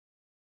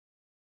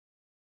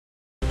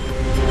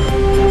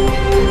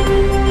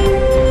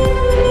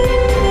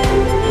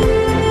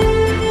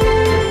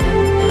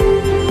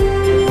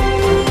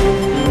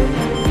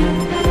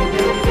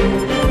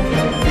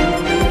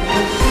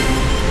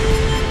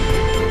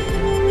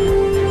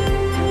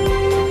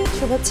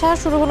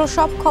শুভেচ্ছা। শুরু হলো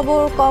সব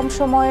খবর, কম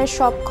সময়ে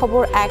সব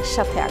খবর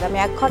একসাথে। আগামী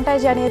 1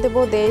 ঘন্টায় জানিয়ে দেব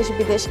দেশ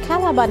বিদেশ,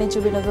 খেলা, বাণিজ্য,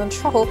 বিনোদন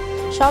সহ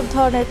সব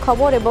ধরনের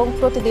খবর এবং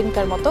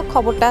প্রতিদিনকার মতো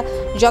খবরটা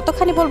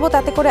যতখানি বলবো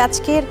তাতে করে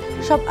আজকের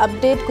সব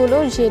আপডেটগুলো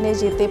জেনে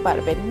যেতে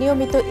পারবেন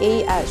নিয়মিত এই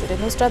আয়োজনে।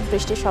 নুসরাত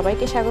বৃষ্টি,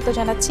 সবাইকে স্বাগত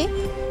জানাচ্ছি।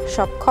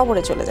 সব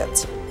খবরে চলে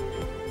যাচ্ছে।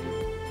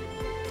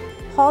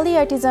 হলি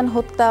আর্টিজান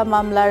হত্যা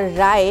মামলার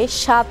রায়ে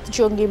 7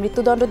 জঙ্গি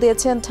মৃত্যুদণ্ড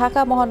দিয়েছেন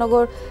ঢাকা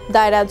মহানগর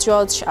দায়রা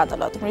জজ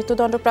আদালত।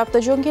 মৃত্যুদণ্ডপ্রাপ্ত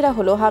জঙ্গিরা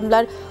হলো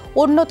হামলার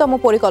অন্যতম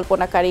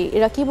পরিকল্পনাকারী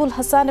রাকিবুল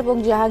হাসান এবং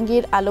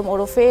জাহাঙ্গীর আলম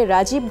ওরফে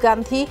রাজীব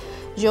গান্ধী,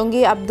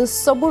 জঙ্গি আব্দুস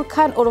সবুর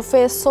খান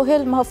ওরফে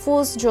সোহেল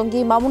মাহফুজ,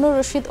 জঙ্গি মামুনুর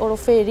রশিদ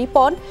ওরফে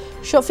রিপন,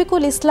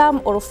 শফিকুল ইসলাম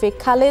ওরফে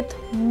খালেদ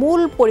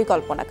মূল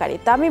পরিকল্পনাকারী,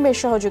 তামিমের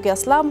সহযোগী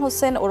আসলাম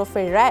হোসেন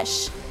ওরফে র্যাশ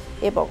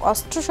এবং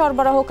অস্ত্র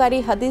সরবরাহকারী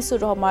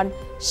হাদিসুর রহমান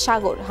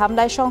সাগর।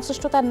 হামলায়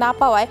সংশ্লিষ্টতা না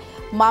পাওয়ায়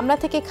মামলা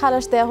থেকে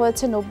খালাস দেওয়া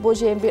হয়েছে 90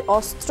 জিএমবির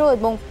অস্ত্র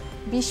এবং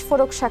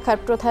বিস্ফোরক শাখার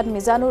প্রধান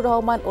মিজানুর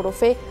রহমান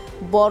ওরফে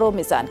বড়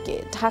মিজানকে।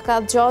 ঢাকা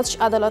জজ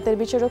আদালতের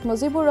বিচারক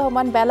মুজিবুর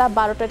রহমান বেলা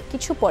 12টার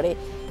কিছু পরে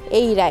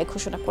এই রায়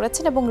ঘোষণা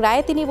করেছেন এবং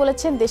রায়ে তিনি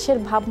বলেছেন, দেশের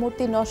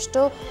ভাবমূর্তি নষ্ট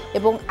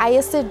এবং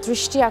আইএসের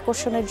দৃষ্টি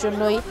আকর্ষণের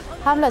জন্যই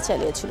হামলা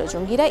চালিয়েছিল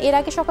জঙ্গিরা। এর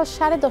আগে সকাল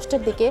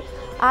 10:30টার দিকে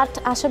 8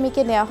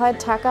 আসামিকে নেওয়া হয়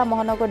ঢাকা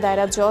মহানগর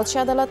দায়রা জজ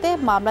আদালতে।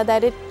 মামলা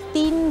দায়েরের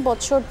 3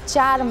 বছর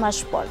 4 মাস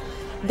পর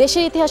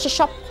দেশের ইতিহাসে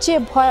সবচেয়ে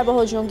ভয়াবহ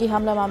জঙ্গি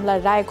হামলা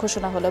মামলার রায়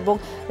ঘোষণা হলো এবং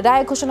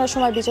রায় ঘোষণার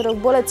সময় বিচারক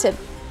বলেছেন,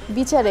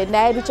 বিচারে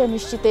ন্যায় বিচার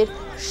নিশ্চিতের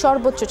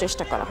সর্বোচ্চ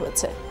চেষ্টা করা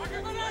হয়েছে।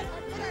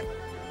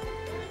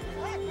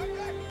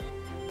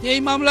 এই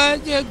মামলায়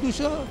যে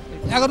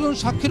 211 জন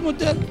সাক্ষীর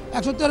মধ্যে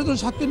 113 জন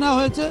সাক্ষী নেওয়া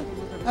হয়েছে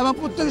এবং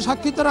প্রত্যেক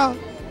সাক্ষী তারা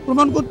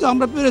প্রমাণ করতে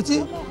আমরা পেরেছি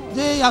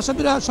যে এই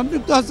আসামিরা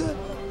সম্পৃক্ত আছে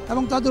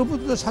এবং তাদের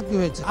উপযুক্ত সাক্ষী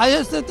হয়েছে।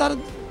 আইএসএ তার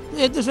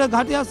এই দেশে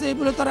ঘাঁটি আছে এই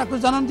বলে তারা একটা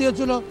জানান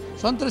দিয়েছিল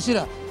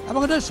সন্ত্রাসীরা, এবং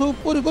এটা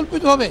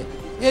সুপরিকল্পিতভাবে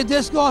এই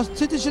দেশকে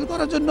অস্থিতিশীল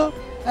করার জন্য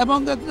এবং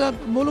একটা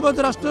মৌলবাদী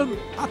রাষ্ট্রের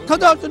আখ্যা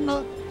দেওয়ার জন্য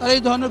তারা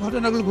এই ধরনের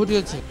ঘটনাগুলো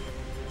ঘটিয়েছে।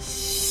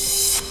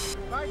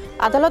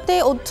 আদালতে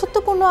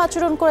অধ্যত্বপূর্ণ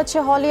আচরণ করেছে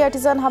হলি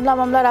আর্টিজান হামলা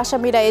মামলার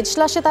আসামিরা।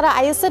 এজলাসে তারা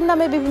আইএসের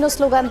নামে বিভিন্ন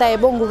স্লোগান দেয়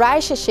এবং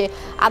রায় শেষে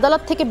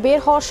আদালত থেকে বের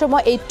হওয়ার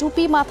সময় এই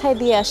টুপি মাথায়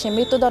দিয়ে আসে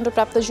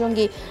মৃত্যুদণ্ডপ্রাপ্ত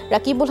জঙ্গি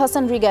রাকিবুল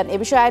হাসান রিগান। এ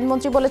বিষয়ে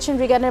আইনমন্ত্রী বলেছেন,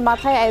 রিগানের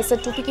মাথায় আইএসের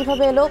টুপি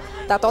কিভাবে এলো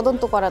তা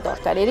তদন্ত করা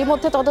দরকার। এরই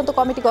মধ্যে তদন্ত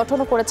কমিটি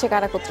গঠনও করেছে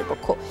কারা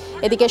কর্তৃপক্ষ।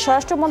 এদিকে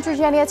স্বরাষ্ট্রমন্ত্রী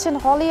জানিয়েছেন,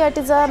 হলি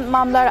আর্টিজান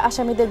মামলার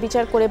আসামিদের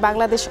বিচার করে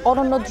বাংলাদেশ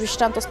অনন্য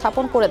দৃষ্টান্ত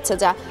স্থাপন করেছে,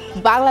 যা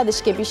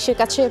বাংলাদেশকে বিশ্বের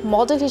কাছে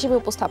মডেল হিসেবে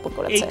উপস্থাপন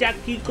করেছে। এটা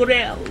কি করে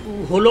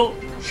হলো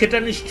সেটা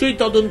নিশ্চয়ই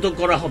তদন্ত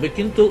করা হবে,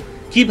 কিন্তু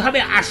কিভাবে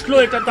আসলো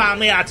এটা তো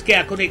আমি আজকে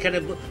এখন এখানে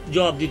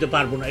জবাব দিতে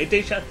পারবো না।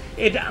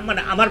 এটা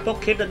মানে আমার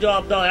পক্ষে এটা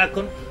জবাব দেওয়া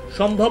এখন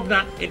সম্ভব না,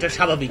 এটা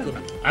স্বাভাবিকও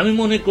না। আমি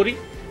মনে করি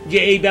যে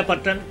এই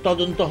ব্যাপারটা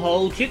তদন্ত হওয়া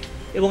উচিত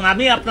এবং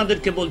আমি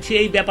আপনাদেরকে বলছি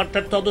এই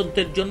ব্যাপারটার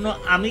তদন্তের জন্য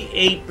আমি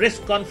এই প্রেস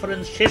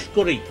কনফারেন্স শেষ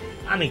করেই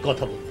আমি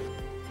কথা বলব।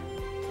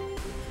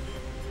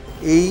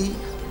 এই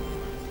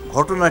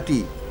ঘটনাটি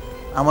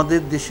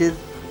আমাদের দেশের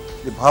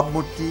যে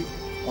ভাবমূর্তি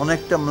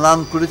অনেকটা ম্লান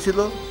করেছিল।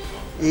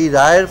 এই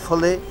রায়ের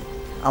ফলে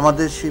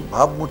আমাদের সেই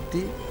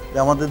ভাবমূর্তি,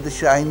 আমাদের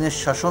দেশে আইনের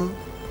শাসন,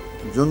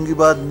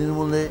 জঙ্গিবাদ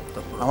নির্মূলে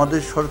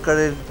আমাদের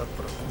সরকারের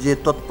যে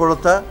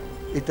তৎপরতা,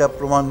 এটা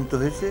প্রমাণিত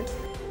হয়েছে।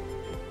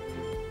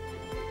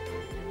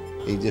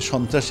 এই যে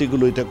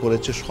সন্ত্রাসীগুলো এটা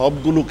করেছে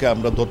সবগুলোকে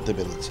আমরা ধরতে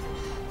পেরেছি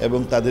এবং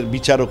তাদের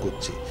বিচারও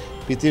করছি।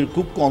 পৃথিবীর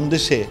খুব কম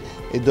দেশে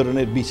এই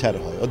ধরনের বিচার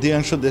হয়,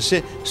 অধিকাংশ দেশে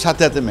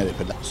সাথে সাথে মেরে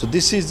ফেলা। So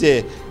this is a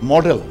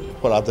model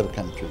for other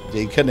country, যে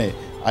এখানে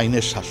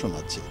আইনের শাসন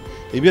আছে।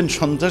 ইভেন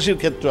সন্ত্রাসীর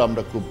ক্ষেত্রে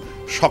আমরা খুব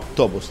শক্ত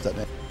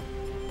অবস্থানে।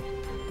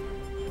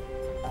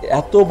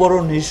 এত বড়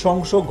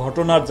নৃশংস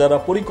ঘটনার যারা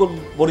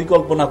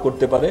পরিকল্পনা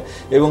করতে পারে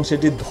এবং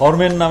সেটি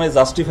ধর্মের নামে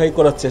জাস্টিফাই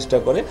করার চেষ্টা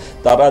করে,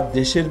 তারা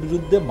দেশের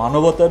বিরুদ্ধে,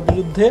 মানবতার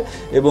বিরুদ্ধে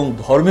এবং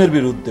ধর্মের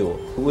বিরুদ্ধেও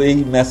এই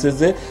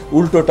মেসেজে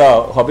উল্টোটা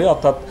হবে,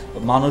 অর্থাৎ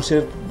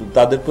মানুষের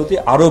তাদের প্রতি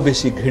আরও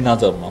বেশি ঘৃণা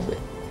জন্মাবে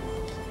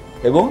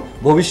এবং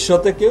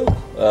ভবিষ্যতে কেউ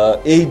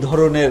এই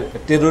ধরনের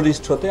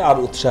টেররিস্ট হতে আর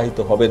উৎসাহিত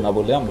হবে না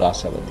বলে আমরা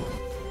আশাবাদী।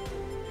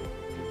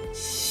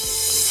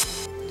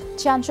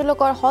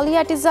 চাঞ্চল্যকর হলি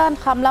আর্টিজান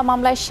হামলা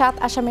মামলায় 7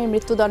 আসামির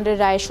মৃত্যুদণ্ডের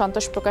রায়ে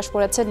সন্তোষ প্রকাশ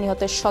করেছেন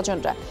নিহতের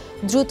স্বজনরা।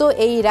 দ্রুত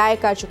এই রায়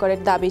কার্যকরের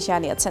দাবি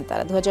জানিয়েছেন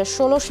তারা।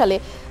 2016 সালে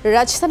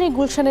রাজধানীর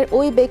গুলশানের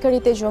ওই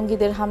বেকারিতে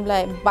জঙ্গিদের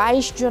হামলায়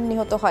 22 জন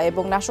নিহত হয়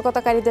এবং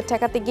নাশকতাকারীদের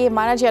ঠেকাতে গিয়ে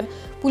মারা যান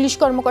পুলিশ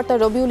কর্মকর্তা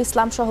রবিউল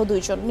ইসলাম সহ 2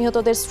 জন।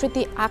 নিহতদের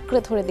স্মৃতি আঁকড়ে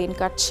ধরে দিন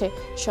কাটছে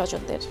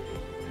স্বজনদের।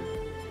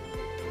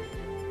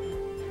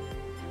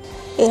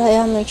 এর রায়ে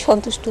আমি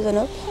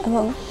সন্তুষ্টজনক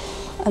এবং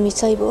আমি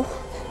চাইব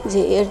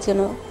যে এর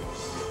যেন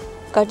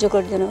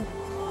কার্যকর যেন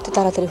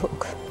তাড়াতাড়ি হোক।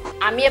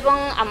 আমি এবং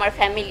আমার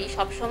ফ্যামিলি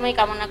সবসময়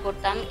কামনা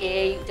করতাম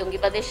এই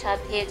জঙ্গিবাদের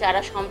সাথে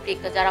যারা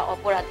সম্পৃক্ত, যারা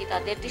অপরাধী,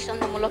 তাদের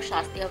দৃষ্টান্তমূলক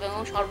শাস্তি হবে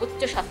এবং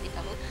সর্বোচ্চ শাস্তিটা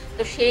হোক।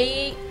 তো সেই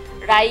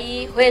রায়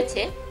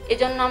হয়েছে,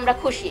 এজন্য আমরা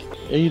খুশি।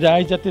 এই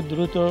রায় যাতে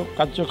দ্রুত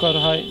কার্যকর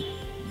হয়,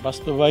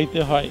 বাস্তবায়িত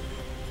হয়,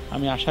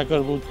 আমি আশা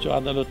করব উচ্চ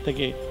আদালত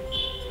থেকে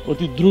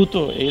অতি দ্রুত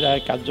এই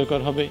রায় কার্যকর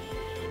হবে।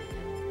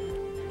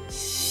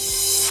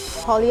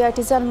 হলি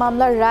আর্টিজান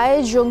মামলার রায়ে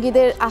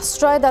জঙ্গিদের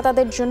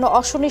আশ্রয়দাতাদের জন্য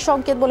অশনি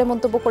সংকেত বলে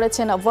মন্তব্য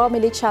করেছেন আওয়ামী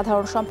লীগ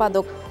সাধারণ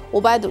সম্পাদক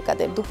ওবায়দুল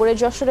কাদের। দুপুরে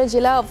যশোরে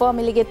জেলা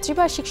আওয়ামী লীগের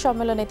ত্রিবার্ষিক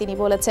সম্মেলনে তিনি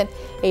বলেছেন,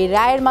 এই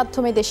রায়ের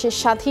মাধ্যমে দেশের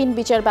স্বাধীন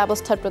বিচার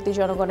ব্যবস্থার প্রতি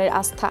জনগণের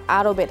আস্থা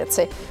আরও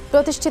বেড়েছে,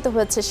 প্রতিষ্ঠিত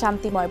হয়েছে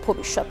শান্তিময়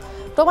ভবিষ্যৎ,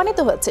 প্রমাণিত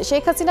হয়েছে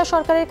শেখ হাসিনা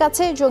সরকারের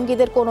কাছে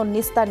জঙ্গিদের কোনো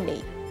নিস্তার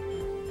নেই।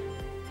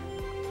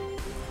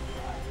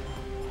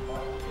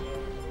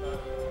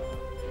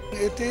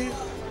 এতে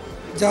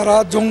যারা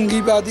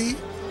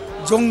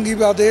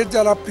জঙ্গিবাদের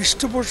যারা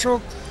পৃষ্ঠপোষক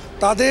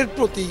তাদের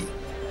প্রতি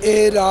এ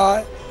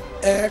রায়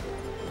এক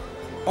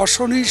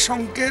অশনি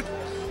সংকেত।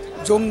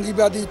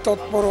 জঙ্গিবাদী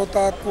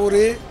তৎপরতা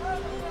করে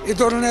এ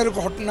ধরনের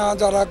ঘটনা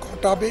যারা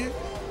ঘটাবে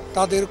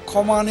তাদের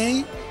ক্ষমা নেই,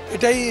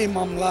 এটাই এই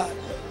মামলা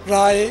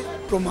রায়ে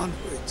প্রমাণ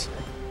হয়েছে।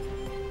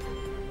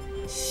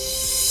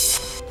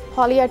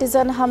 হলি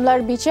আর্টিজান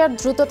হামলার বিচার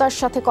দ্রুততার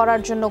সাথে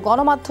করার জন্য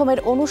গণমাধ্যমের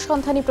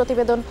অনুসন্ধানী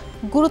প্রতিবেদন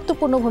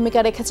গুরুত্বপূর্ণ ভূমিকা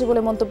রেখেছে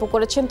বলে মন্তব্য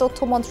করেছেন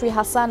তথ্যমন্ত্রী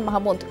হাসান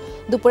মাহমুদ।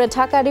 দুপুরে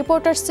ঢাকা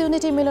রিপোর্টার্স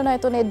ইউনিটি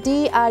মিলনায়তনে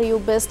DRU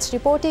বেস্ট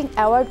রিপোর্টিং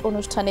অ্যাওয়ার্ড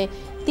অনুষ্ঠানে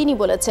তিনি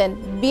বলেছেন,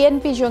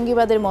 বিএনপি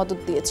জঙ্গিবাদের মদত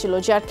দিয়েছিল,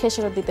 যার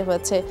খেসারত দিতে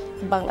হয়েছে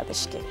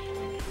বাংলাদেশকে।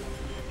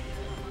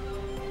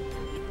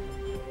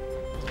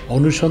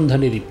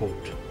 অনুসন্ধানী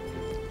রিপোর্ট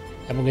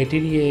এবং এটি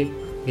নিয়ে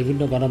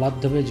বিভিন্ন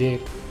গণমাধ্যমে যে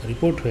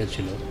রিপোর্ট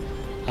হয়েছিল,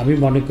 আমি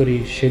মনে করি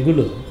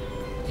সেগুলো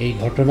এই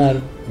ঘটনার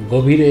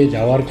গভীরে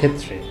যাওয়ার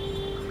ক্ষেত্রে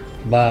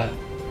বা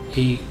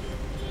এই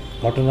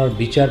ঘটনার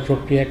বিচার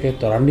প্রক্রিয়াকে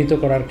ত্বরান্বিত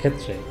করার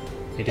ক্ষেত্রে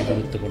এটি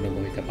গুরুত্বপূর্ণ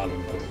ভূমিকা পালন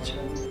করেছে।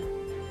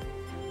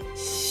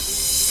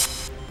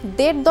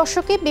 ১.৫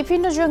 দশকে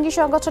বিভিন্ন জঙ্গি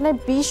সংগঠনের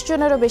 ২০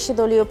 জনেরও বেশি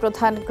দলীয়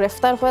প্রধান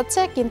গ্রেফতার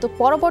হয়েছে, কিন্তু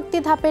পরবর্তী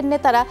ধাপের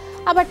নেতারা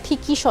আবার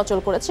ঠিকই সচল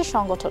করেছে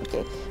সংগঠনকে।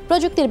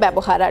 প্রযুক্তির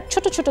ব্যবহার আর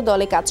ছোট ছোট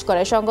দলে কাজ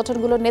করে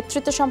সংগঠনগুলোর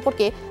নেতৃত্ব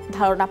সম্পর্কে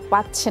ধারণা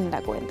পাচ্ছেন না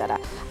গোয়েন্দারা।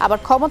 আবার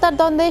ক্ষমতার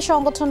দ্বন্দ্বে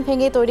সংগঠন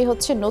ভেঙে তৈরি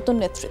হচ্ছে নতুন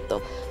নেতৃত্ব।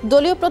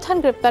 দলীয় প্রধান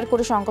গ্রেপ্তার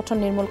করে সংগঠন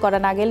নির্মূল করা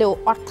না গেলেও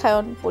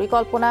অর্থায়ন,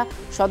 পরিকল্পনা,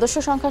 সদস্য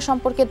সংখ্যা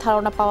সম্পর্কে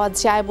ধারণা পাওয়া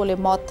যায় বলে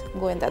মত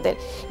গোয়েন্দাদের।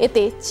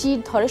 এতে চির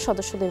ধরে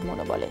সদস্যদের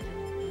মনোবলে।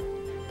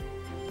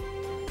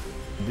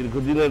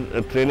 দীর্ঘদিনের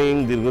ট্রেনিং,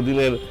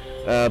 দীর্ঘদিনের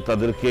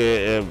তাদেরকে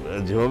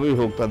যেভাবেই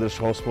হোক তাদের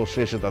সংস্পর্শে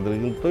এসে তাদের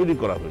কিন্তু তৈরি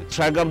করা হয়েছে।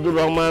 শাহেখ আব্দুর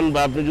রহমান বা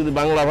আপনি যদি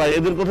বাংলা ভাই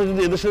এদের কথা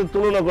যদি এদের সাথে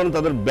তুলনা করেন,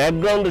 তাদের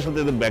ব্যাকগ্রাউন্ডের সাথে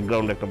এদের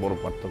ব্যাকগ্রাউন্ডে একটা বড়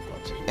পার্থক্য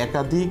আছে।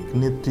 একাধিক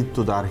নেতৃত্ব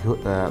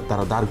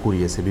তারা দাঁড়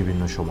করিয়েছে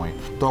বিভিন্ন সময়।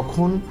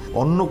 তখন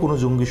অন্য কোনো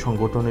জঙ্গি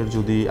সংগঠনের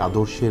যদি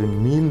আদর্শের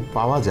মিল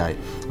পাওয়া যায়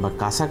বা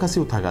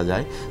কাছাকাছিও থাকা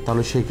যায়,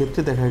 তাহলে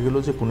সেক্ষেত্রে দেখা গেল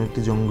যে কোনো একটি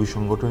জঙ্গি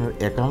সংগঠনের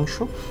একাংশ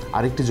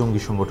আরেকটি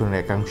জঙ্গি সংগঠনের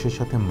একাংশের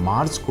সাথে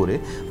মার্জ করে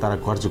তারা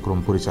কার্যক্রম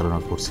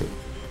পরিচালনা করছে।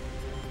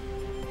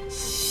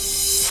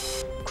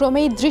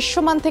 ক্রমেই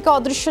দৃশ্যমান থেকে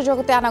অদৃশ্য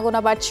জগতে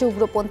আনাগোনা বাড়ছে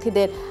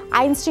উগ্রপন্থীদের।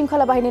 আইন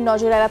শৃঙ্খলা বাহিনীর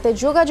নজর এড়াতে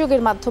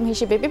যোগাযোগের মাধ্যম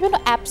হিসেবে বিভিন্ন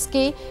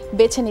অ্যাপসকেই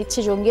বেছে নিচ্ছে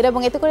জঙ্গিরা,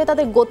 এবং এতে করে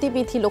তাদের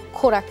গতিবিধি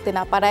লক্ষ্য রাখতে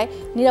না পারায়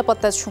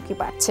নিরাপত্তার ঝুঁকি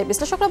বাড়ছে।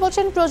 বিশ্লেষকরা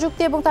বলছেন,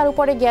 প্রযুক্তি এবং তার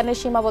উপরে জ্ঞানের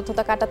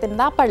সীমাবদ্ধতা কাটাতে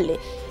না পারলে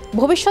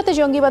ভবিষ্যতে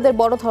জঙ্গিবাদের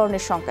বড়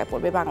ধরনের শঙ্কায়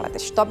পড়বে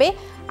বাংলাদেশ। তবে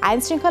আইন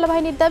শৃঙ্খলা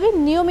বাহিনীর দাবি,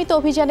 নিয়মিত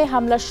অভিযানে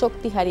হামলার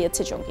শক্তি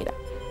হারিয়েছে জঙ্গিরা।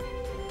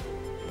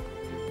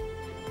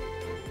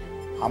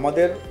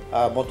 আমাদের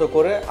মতো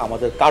করে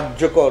আমাদের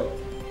কার্যকর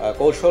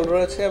কৌশল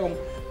রয়েছে এবং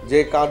যে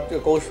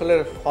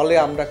কৌশলের ফলে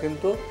আমরা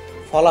কিন্তু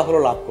ফলাফল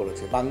লাভ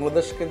করেছি।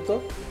 বাংলাদেশ কিন্তু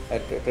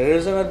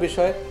টেররিজমের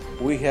বিষয়ে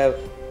we have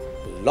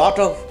lot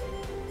of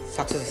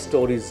success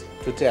stories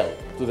to tell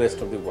to the rest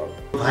of the world.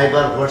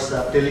 ভাইবার,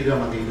 হোয়াটসঅ্যাপ, টেলিগ্রাম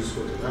আদি ইউজ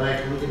করতে তারা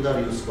এখন কিন্তু আর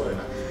ইউজ করে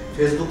না।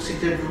 ফেসবুক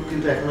সিক্রেট গ্রুপ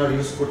কিন্তু এখন আর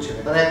ইউজ করছে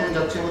না। তারা এখন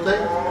যাচ্ছে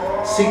বোধহয়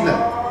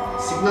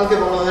সিগন্যালকে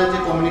বলা হয় যে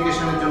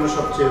কমিউনিকেশনের জন্য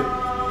সবচেয়ে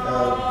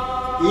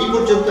এই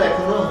পর্যন্ত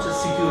এখনো হচ্ছে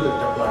সিকিউর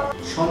একটা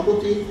প্ল্যাটফর্ম।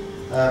 সম্প্রতি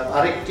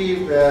আরেকটি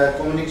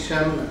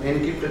কমিউনিকেশন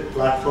এনক্রিপ্টেড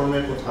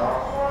প্ল্যাটফর্মের কথা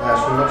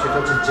শুনলাম, সেটা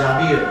হচ্ছে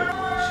জাবির।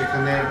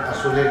 সেখানে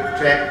আসলে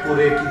ট্র্যাক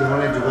করে কি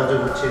ধরনের যোগাযোগ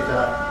হচ্ছে এটা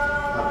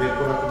বের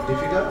করা খুব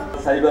ডিফিকাল্ট।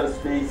 সাইবার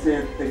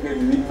স্পেসের থেকে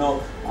বিভিন্ন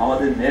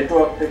আমাদের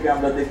নেটওয়ার্ক থেকে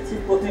আমরা দেখছি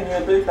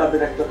প্রতিনিয়তই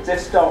তাদের একটা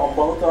চেষ্টা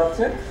অব্যাহত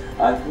আছে,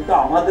 কিন্তু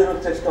আমাদেরও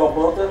চেষ্টা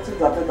অব্যাহত আছে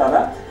যাতে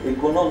তারা এই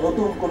কোনো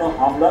নতুন কোনো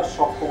হামলার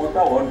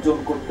সক্ষমতা অর্জন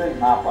করতে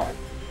না পারে।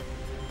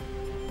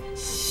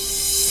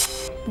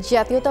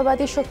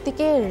 জাতীয়তাবাদী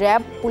শক্তিকে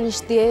র্যাব, পুলিশ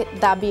দিয়ে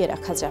দাবিয়ে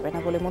রাখা যাবে না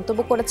বলে মন্তব্য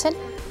করেছেন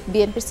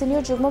বিএনপির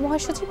সিনিয়র যুগ্ম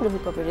মহাসচিব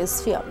রুহুল কবির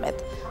রিজভী আহমেদ।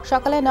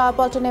 সকালে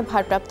নয়াপল্টনে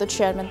ভারপ্রাপ্ত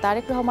চেয়ারম্যান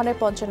তারেক রহমানের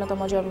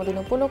 ৫৫তম জন্মদিন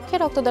উপলক্ষে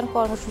রক্তদান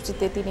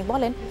কর্মসূচিতে তিনি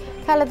বলেন,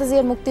 খালেদা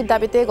জিয়ার মুক্তির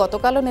দাবিতে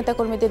গতকালও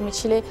নেতাকর্মীদের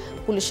মিছিলে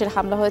পুলিশের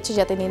হামলা হয়েছে,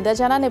 যাতে নিন্দা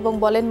জানান এবং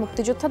বলেন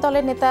মুক্তিযোদ্ধা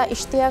দলের নেতা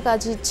ইশতিয়াক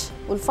আজিজ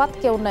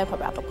উলফাতকে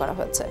অন্যায়ভাবে আটক করা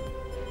হয়েছে।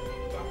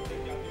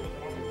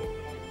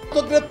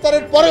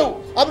 গ্রেপ্তারের পরেও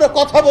আমরা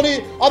কথা বলি,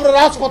 আমরা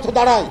রাজপথে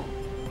দাঁড়াই।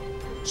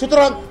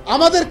 সুতরাং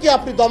আমাদেরকে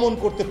আপনি দমন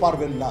করতে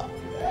পারবেন না।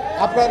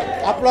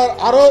 আপনার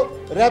আরো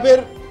র্যাবের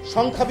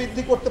সংখ্যা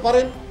বৃদ্ধি করতে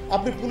পারেন,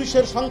 আপনি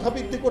পুলিশের সংখ্যা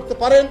বৃদ্ধি করতে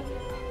পারেন,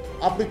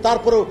 আপনি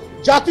তারপরেও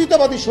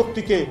জাতীয়তাবাদী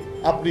শক্তিকে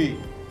আপনি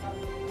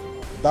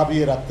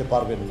দাবিয়ে রাখতে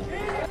পারবেন না।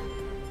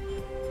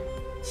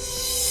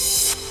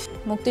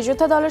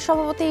 মুক্তিযোদ্ধা দলের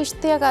সভাপতি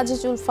ইশতিয়াক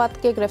আজিজ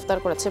উলফাতকে গ্রেফতার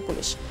করেছে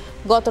পুলিশ।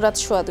 গতরাত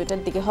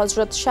 2:15টার দিকে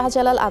হযরত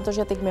শাহজালাল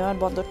আন্তর্জাতিক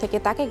বিমানবন্দর থেকে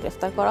তাকে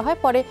গ্রেফতার করা হয়।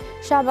 পরে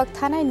শাহবাগ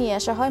থানায় নিয়ে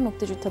আসা হয়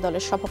মুক্তিযোদ্ধা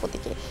দলের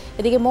সভাপতিকে।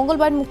 এদিকে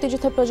মঙ্গলবার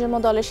মুক্তিযোদ্ধা প্রজন্ম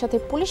দলের সাথে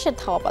পুলিশের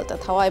ধাওয়া পাল্টা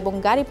ধাওয়া এবং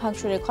গাড়ি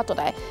ভাঙচুরের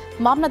ঘটনায়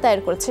মামলা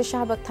দায়ের করেছে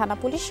শাহবাগ থানা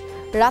পুলিশ।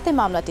 রাতে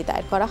মামলাটি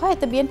দায়ের করা হয়।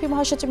 এতে বিএনপি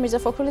মহাসচিব মির্জা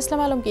ফখরুল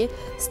ইসলাম আলমগীর,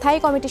 স্থায়ী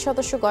কমিটির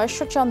সদস্য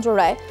গয়েশ্বরচন্দ্র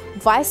রায়,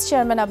 ভাইস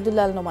চেয়ারম্যান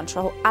আব্দুল্লাহ আল নোমান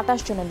সহ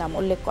 28 জনের নাম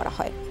উল্লেখ করা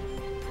হয়।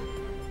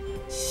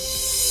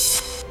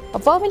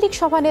 আওয়ামী লীগ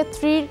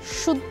সভানেত্রীর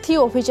শুদ্ধি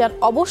অভিযান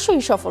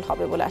অবশ্যই সফল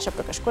হবে বলে আশা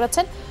প্রকাশ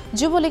করেছেন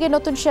যুবলীগের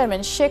নতুন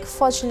চেয়ারম্যান শেখ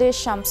ফজলে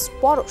শামস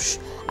পরশ।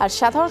 আর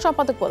সাধারণ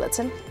সম্পাদক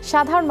বলেছেন,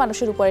 সাধারণ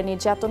মানুষের উপরে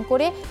নির্যাতন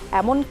করে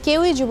এমন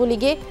কেউই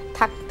যুবলীগে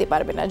থাকতে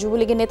পারবে না।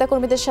 যুবলীগের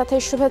নেতাকর্মীদের সাথে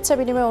শুভেচ্ছা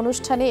বিনিময়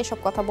অনুষ্ঠানে এসব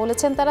কথা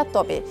বলেছেন তারা।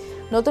 তবে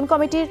নতুন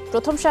কমিটির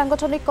প্রথম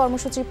সাংগঠনিক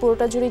কর্মসূচি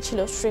পুরোটা জুড়েই ছিল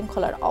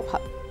শৃঙ্খলার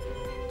অভাব।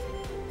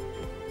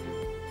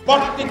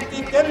 প্রত্যেকটি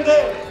কেন্দ্রে,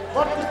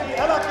 প্রত্যেকটি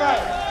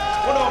এলাকায়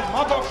কোন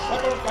মাদক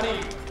সেবনকারী,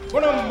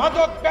 কোন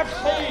মাদক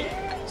ব্যবসায়ী,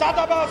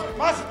 চাঁদাবাজ,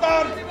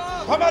 মাস্তান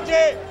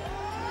সমাজে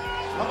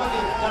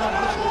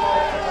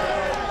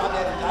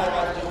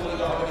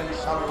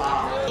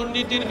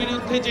দুর্নীতির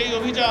বিরুদ্ধে যেই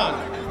অভিযান,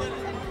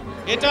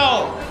 এটাও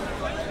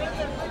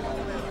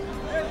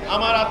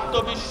আমার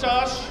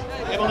আত্মবিশ্বাস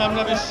এবং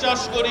আমরা বিশ্বাস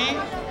করি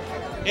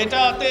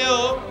এটাতেও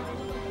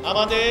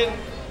আমাদের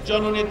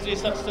জননেত্রী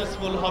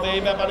সাকসেসফুল হবে,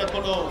 এই ব্যাপারে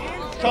কোনো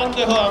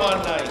সন্দেহ আমার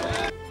নাই।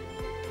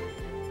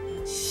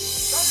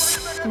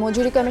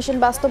 মজুরি কমিশন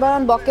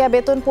বাস্তবায়ন, বকেয়া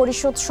বেতন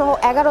পরিশোধ সহ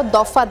 11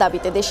 দফা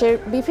দাবিতে দেশের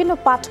বিভিন্ন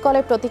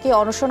পাটকলে প্রতীকী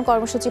অনশন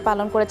কর্মসূচি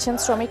পালন করেছেন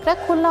শ্রমিকরা।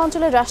 খুলনা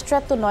অঞ্চলের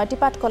রাষ্ট্রায়ত্ত 9টি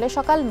পাটকলে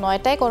সকাল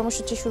 9টায়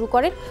কর্মসূচি শুরু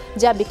করেন,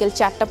 যা বিকেল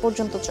 4টা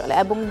পর্যন্ত চলে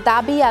এবং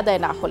দাবি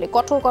আদায় না হলে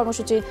কঠোর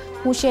কর্মসূচির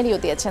হুঁশিয়ারিও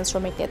দিয়েছেন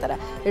শ্রমিক নেতারা।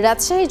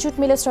 রাজশাহী জুট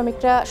মিলের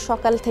শ্রমিকরা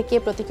সকাল থেকে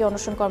প্রতীকী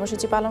অনশন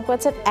কর্মসূচি পালন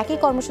করেছেন। একই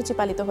কর্মসূচি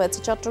পালিত হয়েছে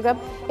চট্টগ্রাম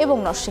এবং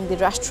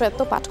নরসিংদীর রাষ্ট্রায়ত্ত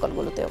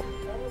পাটকলগুলোতেও।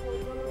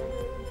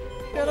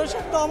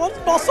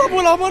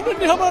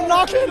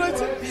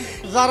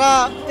 যারা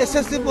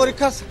এসএসসি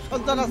পরীক্ষার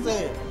সন্তান আছে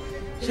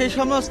সেই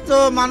সমস্ত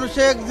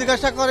মানুষের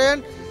জিজ্ঞাসা করেন,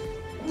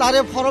 তারে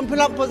ফর্ম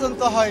ফিল আপ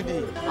পর্যন্ত হয়নি।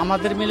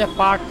 আমাদের মিলে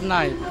পাট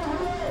নাই,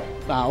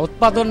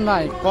 উৎপাদন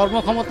নাই,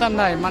 কর্মক্ষমতা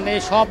নাই, মানে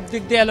সব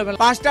দিক দিয়ে এলোমেলো।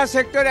 5টা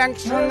সেক্টর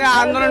একসঙ্গে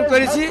আন্দোলন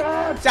করেছি,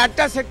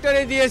 4টা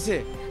সেক্টরে দিয়েছে।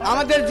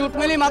 আমাদের জুট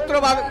মিলই মাত্র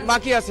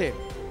বাকি আছে।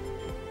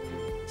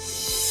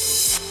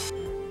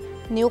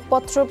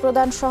 নিয়োগপত্র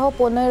প্রদান সহ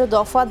 15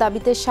 দফা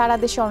দাবিতে সারা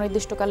দেশে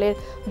অনির্দিষ্টকালের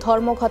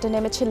ধর্মঘটে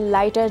নেমেছে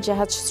লাইটার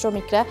জাহাজ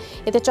শ্রমিকরা।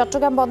 এতে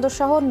চট্টগ্রাম বন্দর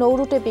সহ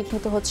নৌরুটে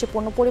বিঘ্নিত হচ্ছে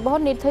পণ্য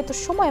পরিবহন। নির্ধারিত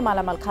সময়ে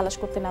মালামাল খালাস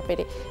করতে না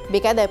পেরে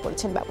বেকায়দায়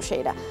পড়েছেন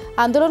ব্যবসায়ীরা।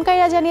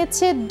 আন্দোলনকারীরা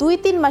জানিয়েছে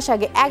 2-3 মাস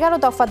আগে 11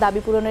 দফা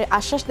দাবি পূরণের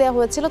আশ্বাস দেওয়া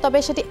হয়েছিল, তবে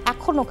সেটি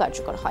এখনও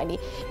কার্যকর হয়নি।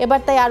 এবার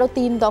তাই আরও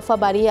 3 দফা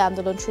বাড়িয়ে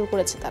আন্দোলন শুরু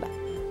করেছে তারা।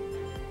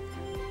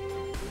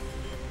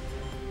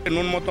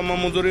 ন্যূনতম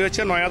মজুরি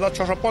হচ্ছে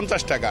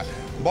 9,650 টাকা।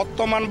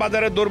 বর্তমান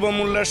বাজারে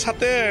দ্রব্যমূল্যের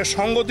সাথে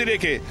সঙ্গতি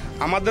রেখে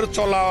আমাদের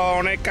চলা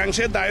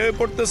অনেকাংশে দায় হয়ে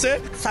পড়তেছে।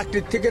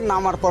 চাকরির থেকে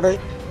নামার পরে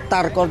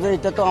তার কাছে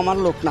এটা তো আমার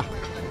লোক না,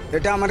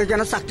 এটা আমার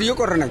এখানে চাকরিও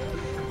করে নাই।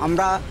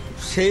 আমরা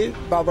সেই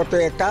বাবদে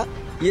একটা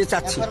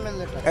চাচ্ছি,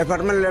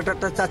 অ্যাপয়েন্টমেন্ট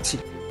লেটারটা চাচ্ছি।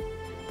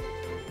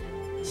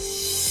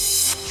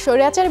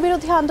 স্বৈরাচার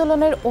বিরোধী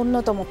আন্দোলনের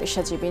অন্যতম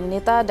পেশাজীবী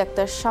নেতা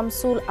ডাক্তার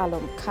শামসুল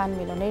আলম খান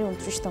মিলনের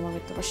 29তম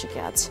মৃত্যুবার্ষিকী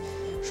আজ।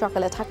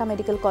 সকালে ঢাকা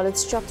মেডিকেল কলেজ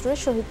চত্বরে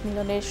শহীদ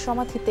মিলনের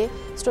সমাধিতে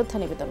শ্রদ্ধা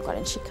নিবেদন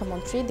করেন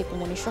শিক্ষামন্ত্রী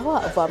দীপুমণি সহ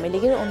আওয়ামী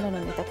লীগের অন্যান্য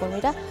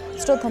নেতাকর্মীরা।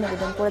 শ্রদ্ধা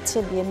নিবেদন করেছে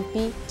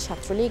বিএনপি,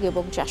 ছাত্রলীগ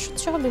এবং জাসদ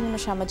সহ বিভিন্ন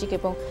সামাজিক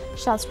এবং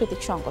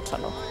সাংস্কৃতিক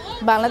সংগঠনও।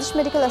 বাংলাদেশ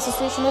মেডিকেল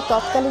অ্যাসোসিয়েশনের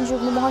তৎকালীন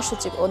যুগ্ম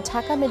মহাসচিব ও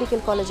ঢাকা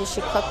মেডিকেল কলেজের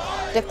শিক্ষক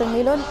ডাক্তার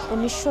মিলন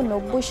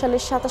 1990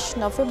 সালের 27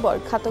 নভেম্বর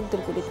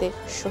ঘাতকদের গুলিতে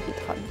শহীদ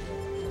হন।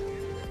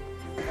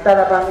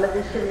 তারা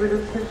বাংলাদেশের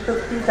বিরুদ্ধে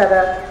শক্তি,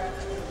 তারা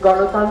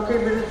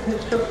গণতন্ত্রের বিরুদ্ধে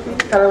শক্তি,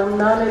 তারা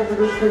উন্নয়নের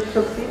বিরুদ্ধে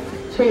শক্তি।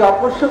 সেই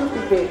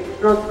অপশক্তিকে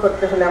রোধ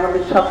করতে হলে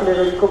আমাদের সকলের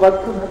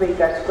ঐক্যবদ্ধভাবেই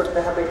কাজ করতে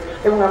হবে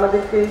এবং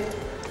আমাদেরকে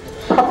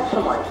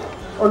সবসময়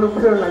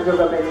অনুপ্রেরণা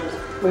যোগাবেন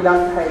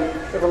মিলন ভাই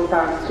এবং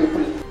তার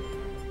স্মৃতি।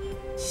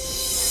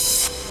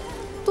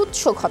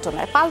 তুচ্ছ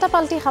ঘটনায়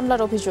পাল্টাপাল্টি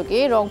হামলার অভিযোগে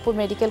রংপুর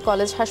মেডিকেল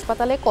কলেজ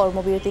হাসপাতালে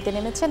কর্মবিরতিতে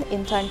নেমেছেন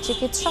ইন্টার্ন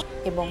চিকিৎসক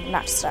এবং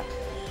নার্সরা।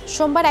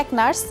 সোমবার এক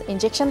নার্স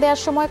ইনজেকশন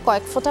দেওয়ার সময়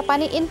কয়েক ফোঁটা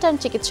পানি ইন্টার্ন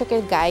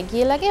চিকিৎসকের গায়ে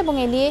গিয়ে লাগে এবং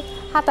এ নিয়ে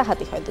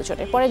হাতাহাতি হয়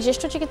দুজনের। পরে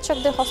জ্যেষ্ঠ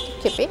চিকিৎসকদের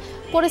হস্তক্ষেপে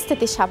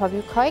পরিস্থিতি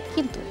স্বাভাবিক হয়,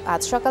 কিন্তু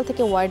আজ সকাল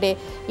থেকে ওয়ার্ডে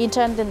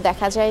ইন্টার্নদের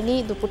দেখা যায়নি।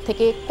 দুপুর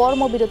থেকে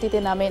কর্মবিরতিতে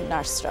নামে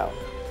নার্সরাও।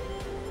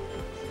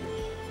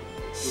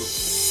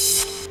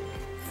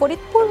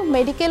 ফরিদপুর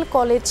মেডিকেল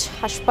কলেজ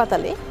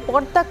হাসপাতালে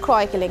পর্দা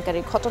ক্রয়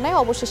কেলেঙ্কারির ঘটনায়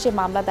অবশেষে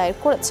মামলা দায়ের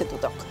করেছে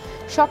দুদক।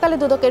 সকালে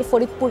দুদকের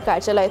ফরিদপুর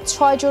কার্যালয়ে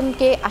 6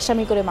 জনকে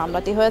আসামি করে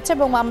মামলাটি হয়েছে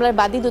এবং মামলার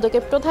বাদী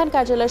দুদকের প্রধান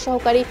কার্যালয়ের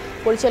সহকারী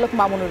পরিচালক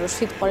মামুনুর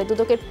রশিদ। পরে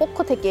দুদকের পক্ষ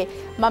থেকে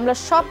মামলার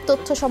সব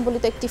তথ্য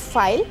সম্বলিত একটি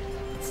ফাইল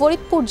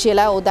ফরিদপুর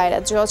জেলা ও দায়রা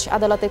জজ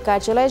আদালতের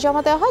কার্যালয়ে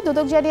জমা দেওয়া হয়।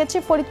 দুদক জানিয়েছে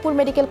ফরিদপুর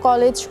মেডিকেল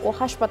কলেজ ও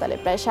হাসপাতালে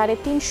প্রায়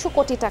 350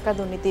 কোটি টাকা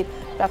দুর্নীতির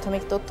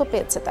প্রাথমিক তথ্য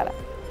পেয়েছে তারা।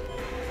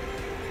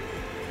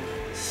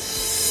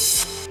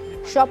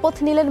 শপথ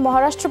নিলেন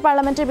মহারাষ্ট্র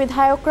পার্লামেন্টের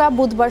বিধায়করা।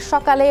 বুধবার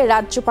সকালে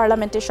রাজ্য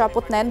পার্লামেন্টে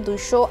শপথ নেন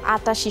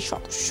 288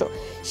 সদস্য।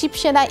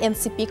 শিবসেনা,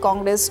 এনসিপি,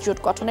 কংগ্রেস জোট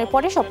গঠনের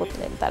পরে শপথ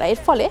নেন তারা। এর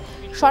ফলে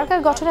সরকার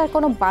গঠনের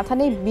কোনো বাধা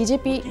নেই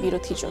বিজেপি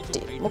বিরোধী জোটটি।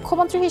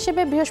 মুখ্যমন্ত্রী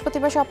হিসেবে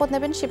বৃহস্পতিবার শপথ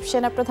নেবেন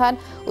শিবসেনা প্রধান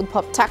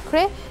উদ্ধব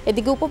ঠাকরে।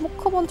 এদিকে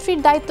উপমুখ্যমন্ত্রীর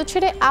দায়িত্ব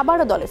ছেড়ে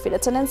আবারও দলে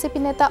ফিরেছেন এনসিপি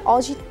নেতা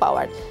অজিত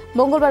পাওয়ার।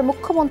 মঙ্গলবার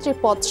মুখ্যমন্ত্রীর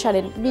পদ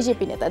ছাড়েন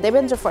বিজেপি নেতা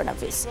দেবেন্দ্র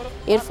ফডনভিস।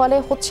 এর ফলে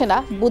হচ্ছে না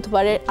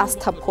বুধবারের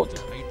আস্থা ভোট।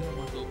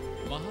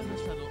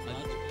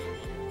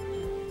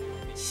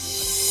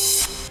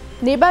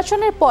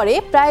 নির্বাচনের পরে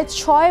প্রায়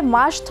 6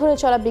 মাস ধরে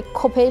চলা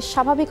বিক্ষোভে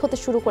স্বাভাবিক হতে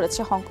শুরু করেছে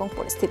হংকং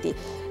পরিস্থিতি।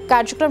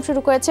 কার্যক্রম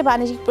শুরু করেছে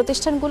বাণিজ্যিক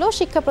প্রতিষ্ঠানগুলো।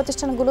 শিক্ষা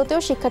প্রতিষ্ঠানগুলোতেও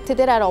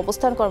শিক্ষার্থীদের আর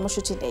অবস্থান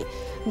কর্মসূচি নেই।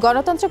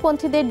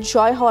 গণতন্ত্রপন্থীদের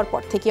জয় হওয়ার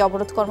পর থেকে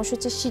অবরোধ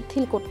কর্মসূচি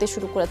শিথিল করতে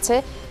শুরু করেছে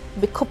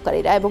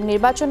বিক্ষোভকারীরা এবং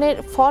নির্বাচনের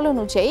ফল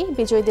অনুযায়ী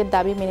বিজয়ীদের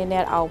দাবি মেনে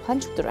নেওয়ার আহ্বান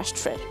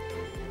যুক্তরাষ্ট্রের।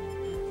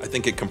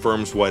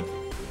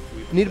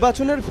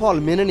 নির্বাচনের ফল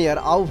মেনে নেওয়ার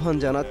আহ্বান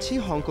জানাচ্ছি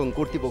হংকং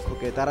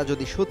কর্তৃপক্ষকে। তারা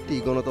যদি সত্যি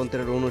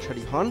গণতন্ত্রের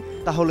অনুসারী হন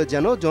তাহলে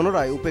যেন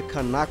জনরায়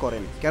উপেক্ষা না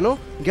করেন। কেন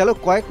গেল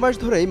কয়েক মাস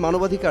ধরেই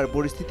মানবাধিকার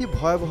পরিস্থিতি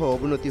ভয়াবহ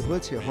অবনতি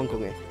হয়েছে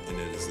হংকংয়ে।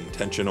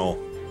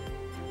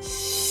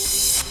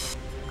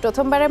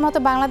 প্রথমবারের মতো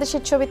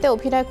বাংলাদেশের ছবিতে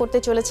অভিনয় করতে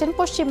চলেছেন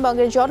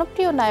পশ্চিমবঙ্গের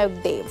জনপ্রিয় নায়ক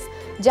দেব।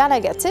 জানা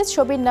গেছে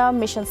ছবির নাম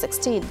মিশন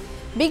 16।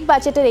 বিগ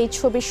বাজেটের এই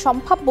ছবির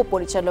সম্ভাব্য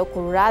পরিচালক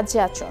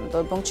রাজা চন্দ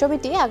এবং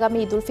ছবিটি আগামী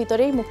ঈদ উল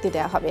ফিতরেই মুক্তি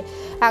দেওয়া হবে।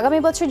 আগামী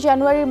বছর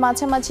জানুয়ারির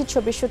মাঝামাঝি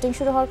ছবির শুটিং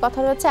শুরু হওয়ার কথা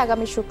রয়েছে।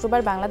 আগামী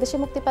শুক্রবার বাংলাদেশে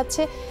মুক্তি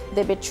পাচ্ছে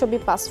দেবের ছবি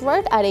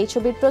পাসওয়ার্ড। আর এই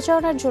ছবির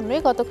প্রচারণার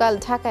জন্যই গতকাল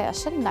ঢাকায়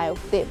আসেন নায়ক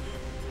দেব।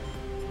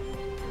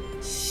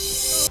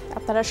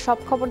 আপনারা সব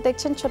খবর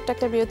দেখছেন। ছোট্ট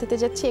একটা বিরতিতে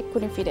যাচ্ছি,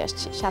 এক্ষুনি ফিরে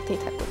আসছি,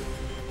 সাথেই থাকুন।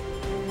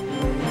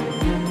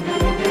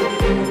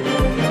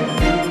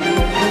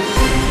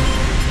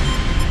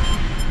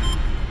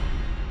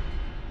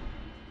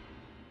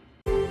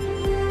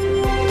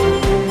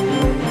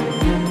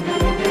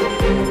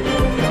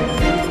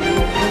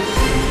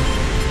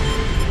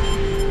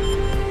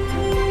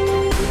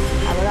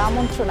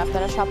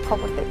 আপনারা সব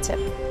খবর দেখছেন।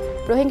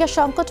 রোহিঙ্গা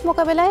সংকট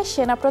মোকাবেলায়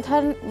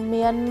সেনাপ্রধান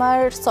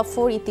মিয়ানমার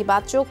সফর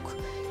ইতিবাচক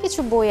কিছু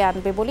বই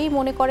আনবে বলেই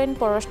মনে করেন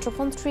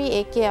পররাষ্ট্রমন্ত্রী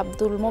একে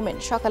আব্দুল মোমেন।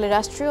 সকালে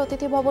রাষ্ট্রীয়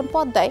অতিথি ভবন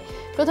পদ্মায়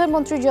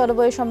প্রধানমন্ত্রীর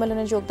জলবায়ু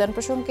সম্মেলনে যোগদান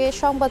প্রসঙ্গে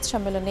সংবাদ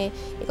সম্মেলনে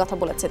একথা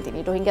বলেছেন তিনি।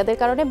 রোহিঙ্গাদের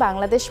কারণে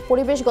বাংলাদেশ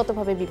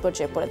পরিবেশগতভাবে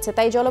বিপর্যয়ে পড়েছে,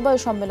 তাই জলবায়ু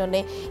সম্মেলনে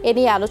এ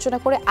নিয়ে আলোচনা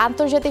করে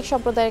আন্তর্জাতিক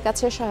সম্প্রদায়ের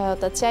কাছে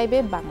সহায়তা চাইবে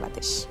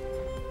বাংলাদেশ।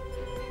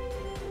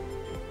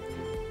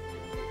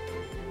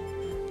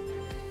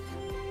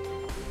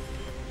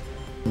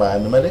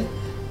 মায়ানমারে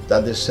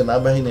তাদের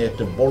সেনাবাহিনী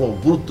একটা বড়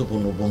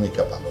গুরুত্বপূর্ণ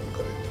ভূমিকা পালন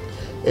করে।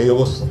 এই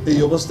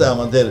অবস্থায়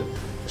আমাদের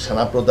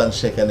সেনাপ্রধান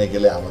সেখানে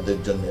গেলে আমাদের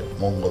জন্য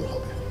মঙ্গল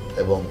হবে,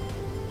 এবং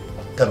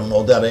কারণ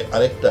ওদের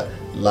আরেকটা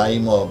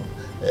লাইন অফ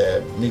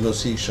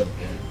নেগোসিয়েশন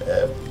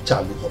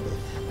চালু হবে।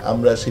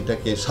 আমরা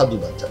সেটাকে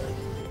সাধুবাদ জানাই।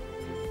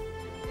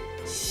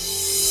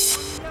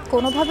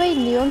 কোনোভাবেই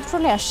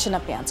নিয়ন্ত্রণে আসছে না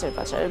পেঁয়াজের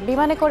বাজার।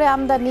 বিমানে করে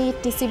আমদানি,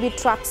 টিসিবি,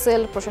 ট্রাক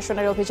সেল,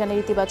 প্রশাসনের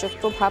অভিযানের ইতিবাচক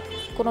প্রভাব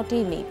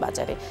কোনোটিই নেই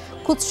বাজারে।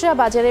 খুচরা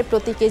বাজারে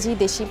প্রতি কেজি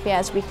দেশি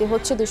পেঁয়াজ বিক্রি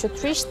হচ্ছে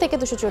 230 থেকে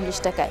 240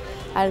 টাকায়।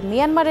 আর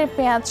মিয়ানমারের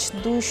পেঁয়াজ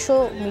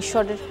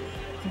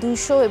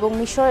 200 এবং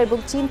মিশর এবং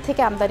চীন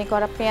থেকে আমদানি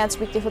করা পেঁয়াজ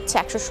বিক্রি হচ্ছে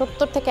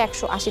 170 থেকে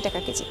 180 টাকা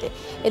কেজিতে।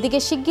 এদিকে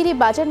শিগগিরই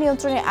বাজার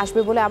নিয়ন্ত্রণে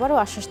আসবে বলে আবারও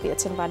আশ্বাস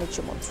দিয়েছেন বাণিজ্য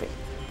মন্ত্রী।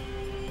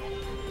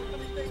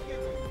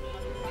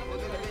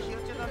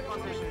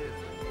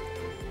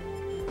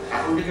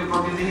 এখন থেকে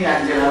প্রতিদিনই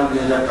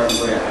 1,000-2,000 টন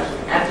করে আসে।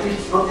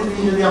 অ্যাটলিস্ট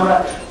প্রতিদিন যদি আমরা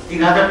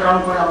 3,000 টন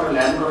করে আমরা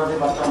ল্যান্ড করাতে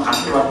পারতাম,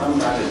 আসতে পারতাম,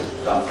 তাহলে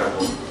দামটা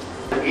কম।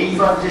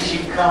 এইবার যে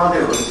শিক্ষা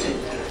আমাদের হচ্ছে,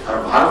 আর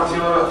ভারত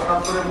যেভাবে হঠাৎ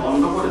করে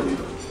বন্ধ করে দিল,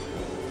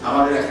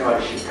 আমাদের একেবারে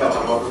শিক্ষা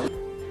ভালো।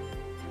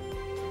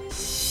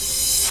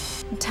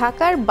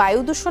 ঢাকার বায়ু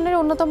দূষণের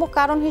অন্যতম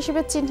কারণ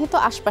হিসেবে চিহ্নিত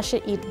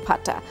আশপাশের ইট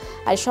ভাটা।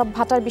 আর সব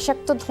ভাটার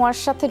বিষাক্ত ধোঁয়ার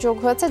সাথে যোগ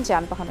হয়েছে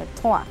যানবাহনের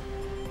ধোঁয়া।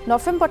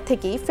 নভেম্বর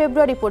থেকেই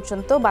ফেব্রুয়ারি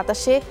পর্যন্ত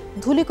বাতাসে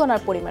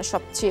ধূলিকণার পরিমাণ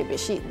সবচেয়ে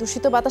বেশি।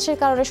 দূষিত বাতাসের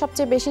কারণে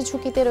সবচেয়ে বেশি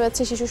ঝুঁকিতে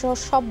রয়েছে শিশুসহ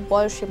সব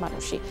বয়সী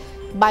মানুষই।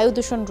 বায়ু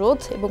দূষণ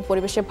রোধ এবং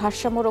পরিবেশের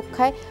ভারসাম্য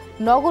রক্ষায়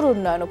নগর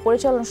উন্নয়ন ও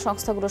পরিচালন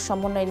সংস্থাগুলোর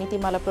সমন্বয়ে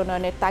নীতিমালা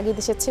প্রণয়নের তাগিদ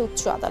এসেছে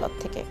উচ্চ আদালত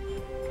থেকে।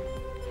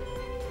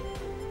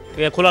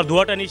 খোলার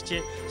ধোঁয়াটা নিচ্ছে,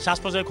 শ্বাস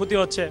প্রশ্বাসের ক্ষতি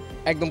হচ্ছে,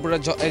 একদম পুরো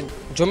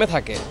জমে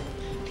থাকে।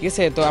 ঠিক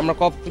আছে, তো আমরা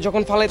কফ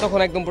যখন ফালাই তখন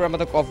একদম পুরো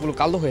আমাদের কফগুলো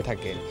কালো হয়ে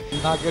থাকে।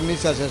 নাকের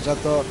নিঃশ্বাসের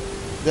সাথে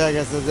দেখা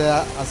গেছে যে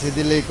আসি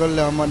দিলেই করলে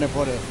মানে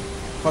পরে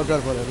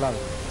ফটার পরে লাল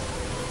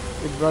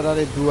এবার আর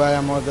এই ধোঁয়ায়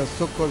আমাদের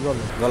চক্ষু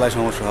জ্বলে, গলায়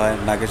সমস্যা হয়,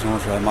 নাকের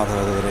সমস্যা হয়, মাথা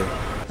ব্যথা ধরে,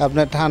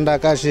 আপনার ঠান্ডা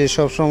কাশি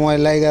সব সময়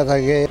লাগা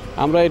থাকে।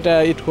 আমরা এটা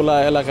ইটখোলা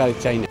এলাকায়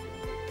চাই না।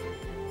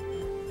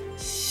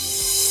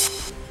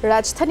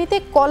 রাজধানীতে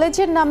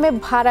কলেজের নামে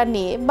ভাড়া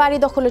নিয়ে বাড়ি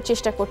দখলের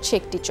চেষ্টা করছে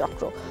একটি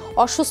চক্র।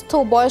 অসুস্থ,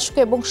 বয়স্ক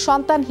এবং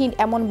সন্তানহীন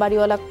এমন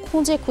বাড়িওয়ালা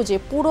খুঁজে খুঁজে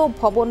পুরো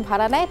ভবন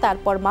ভাড়া নেয়,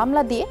 তারপর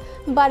মামলা দিয়ে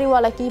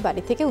বাড়িওয়ালাকেই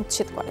বাড়ি থেকে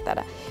উচ্ছেদ করে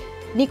তারা।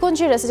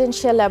 নিকুঞ্জি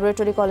রেসিডেন্সিয়াল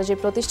ল্যাবরেটরি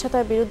কলেজের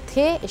প্রতিষ্ঠাতার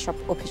বিরুদ্ধে এসব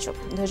অভিযোগ।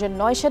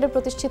 2009 সালে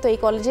প্রতিষ্ঠিত এই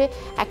কলেজে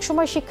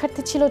একসময়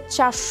শিক্ষার্থী ছিল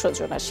 400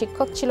 জন আর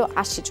শিক্ষক ছিল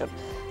 80 জন।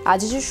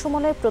 আজিজুর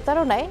সুমনের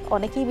প্রতারণায়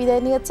অনেকেই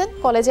বিদায় নিয়েছেন।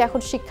 কলেজে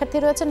এখন শিক্ষার্থী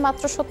রয়েছেন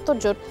মাত্র 70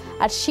 জন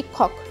আর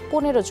শিক্ষক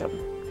 15 জন।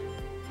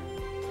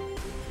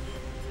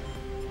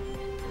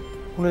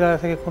 কোনো জায়গা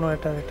থেকে কোনো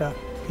একটা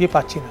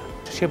পাচ্ছি না,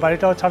 সে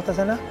বাড়িটাও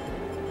ছাড়তেছে না,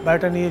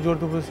 বাড়িটা নিয়ে জোর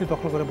জবরদস্তি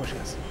দখল করে বসে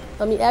আছে।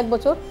 আমি 1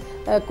 বছর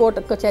কোর্ট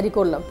কচেরি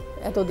করলাম,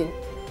 এতদিন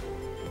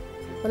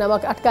মানে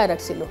আমাকে আটকায়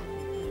রাখছিল,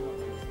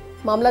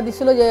 মামলা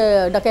দিছিল যে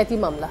ডাকাতি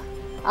মামলা।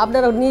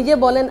 আপনারা নিজে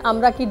বলেন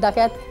আমরা কি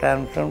ডাকাত?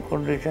 টার্মস এন্ড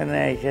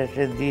কন্ডিশনে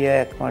এসে দিয়ে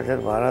 1 মাসের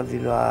ভাড়া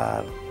দিল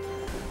আর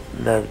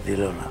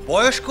দিল না।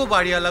 বয়স্ক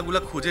বাড়িওয়ালাগুলো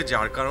খুঁজে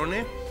যার কারণে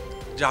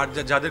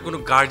যাদের কোনো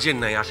গার্জিয়ান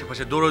নাই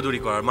আশেপাশে দৌড়াদৌড়ি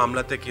করার,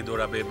 মামলাতে কে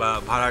দৌড়াবে বা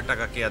ভাড়ার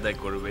টাকা কে আদায়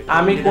করবে।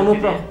 আমি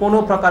কোনো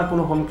প্রকার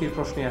কোনো হুমকির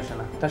প্রশ্নই আসে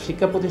না। তার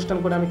শিক্ষা প্রতিষ্ঠান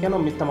করে আমি কেন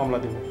মিথ্যা মামলা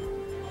দেব?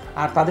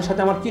 আর তাদের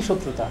সাথে আমার কি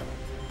শত্রুতা?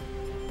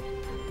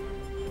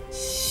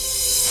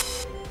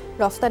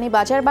 রফতানি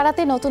বাজার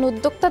বাড়াতে নতুন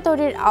উদ্যোক্তা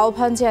তৈরির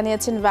আহ্বান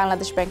জানিয়েছেন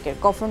বাংলাদেশ ব্যাংকের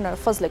গভর্নর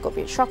ফজলে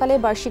কবির। সকালে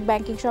বার্ষিক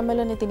ব্যাংকিং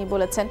সম্মেলনে তিনি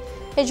বলেছেন,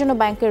 এই জন্য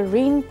ব্যাংকের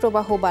ঋণ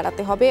প্রবাহ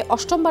বাড়াতে হবে।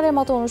 অষ্টমবারের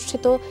মতো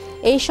অনুষ্ঠিত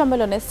এই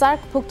সম্মেলনে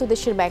সার্কভুক্ত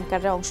দেশের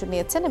ব্যাংকাররা অংশ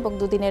নিয়েছেন এবং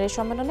দুদিনের এই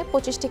সম্মেলনে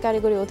 25টি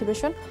কারিগরি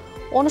অধিবেশন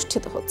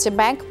অনুষ্ঠিত হচ্ছে।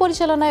 ব্যাংক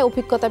পরিচালনায়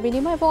অভিজ্ঞতা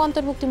বিনিময় এবং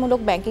অন্তর্ভুক্তিমূলক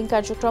ব্যাংকিং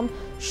কার্যক্রম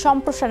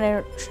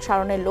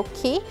সম্প্রসারণের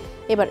লক্ষ্যেই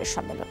এবারের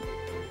সম্মেলন।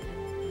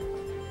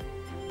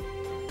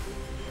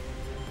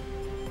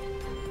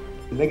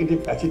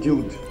 Negative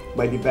attitude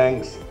by the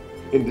banks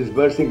in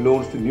disbursing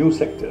loans to new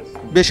sectors.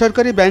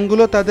 বেসরকারি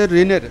ব্যাংকগুলো তাদের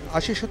ঋণের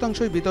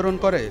 80% বিতরণ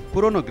করে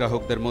পুরনো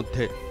গ্রাহকদের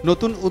মধ্যে।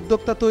 নতুন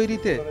উদ্যোক্তা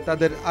তৈরিতে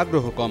তাদের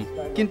আগ্রহ কম,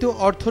 কিন্তু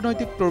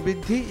অর্থনৈতিক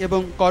প্রবৃদ্ধি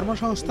এবং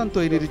কর্মসংস্থান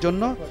তৈরির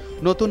জন্য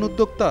নতুন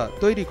উদ্যোক্তা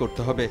তৈরি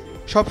করতে হবে।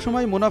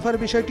 সবসময়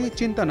মুনাফার বিষয়টি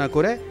চিন্তা না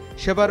করে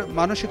সেবার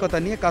মানসিকতা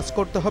নিয়ে কাজ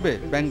করতে হবে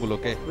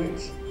ব্যাংকগুলোকে।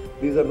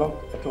 These are not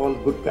at all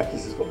good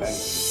practices for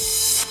banks.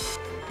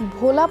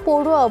 ভোলা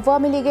পৌর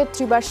আওয়ামী লীগের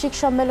ত্রিবার্ষিক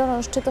সম্মেলন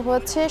অনুষ্ঠিত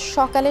হয়েছে।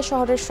 সকালে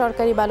শহরের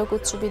সরকারি বালক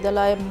উচ্চ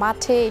বিদ্যালয়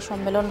মাঠে এই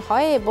সম্মেলন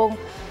হয় এবং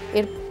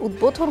এর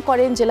উদ্বোধন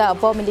করেন জেলা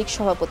আওয়ামী লীগ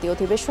সভাপতি।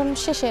 অধিবেশন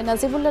শেষে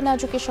নাজিবুল্লাহ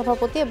নাজুকে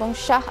সভাপতি এবং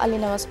শাহ আলী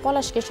নওয়াজ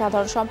পলাশকে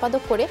সাধারণ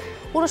সম্পাদক করে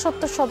পুরো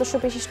 70 সদস্য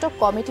বিশিষ্ট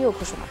কমিটিও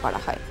ঘোষণা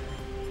করা হয়।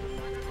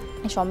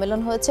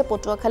 সম্মেলন হয়েছে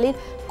পটুয়াখালীর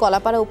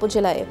কলাপাড়া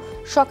উপজেলায়।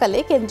 সকালে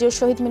কেন্দ্রীয়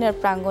শহীদ মিনার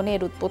প্রাঙ্গণে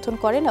এর উদ্বোধন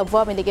করেন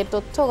আওয়ামী লীগের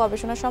তথ্য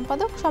গবেষণা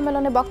সম্পাদক।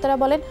 সম্মেলনে বক্তারা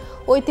বলেন,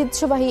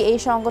 ঐতিহ্যবাহী এই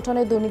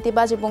সংগঠনে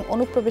দুর্নীতিবাজ এবং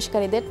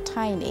অনুপ্রবেশকারীদের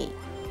ঠাঁই নেই।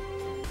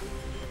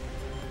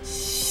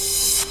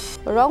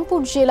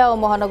 রংপুর জেলা ও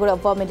মহানগর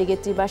আওয়ামী লীগের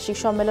ত্রিবার্ষিক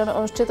সম্মেলন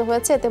অনুষ্ঠিত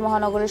হয়েছে। এতে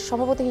মহানগরের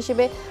সভাপতি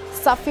হিসেবে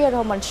সাফিয়া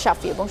রহমান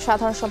শাফি এবং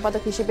সাধারণ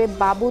সম্পাদক হিসেবে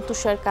বাবু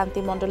তুষার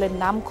কান্তি মণ্ডলের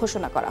নাম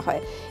ঘোষণা করা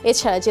হয়।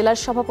 এছাড়া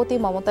জেলার সভাপতি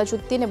মমতাজ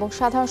উদ্দিন এবং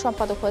সাধারণ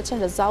সম্পাদক হয়েছেন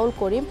রাজাউল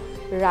করিম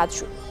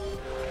রাজু।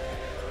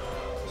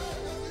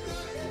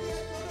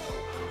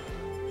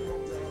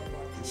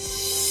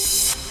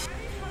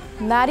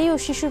 নারী ও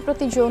শিশুর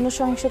প্রতি যৌন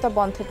সহিংসতা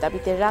বন্ধের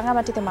দাবিতে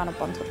রাঙামাটিতে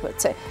মানববন্ধন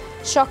হয়েছে।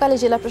 সকালে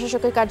জেলা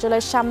প্রশাসকের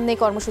কার্যালয়ের সামনে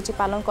কর্মসূচি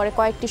পালন করে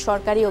কয়েকটি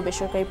সরকারি ও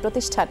বেসরকারি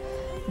প্রতিষ্ঠান।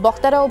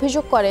 বক্তারা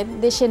অভিযোগ করেন,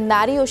 দেশে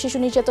নারী ও শিশু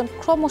নির্যাতন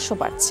ক্রমশ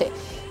বাড়ছে।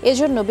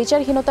 এজন্য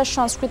বিচারহীনতার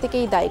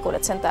সংস্কৃতিকেই দায়ী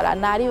করেছেন তারা।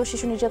 নারী ও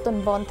শিশু নির্যাতন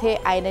বন্ধে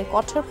আইনের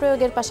কঠোর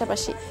প্রয়োগের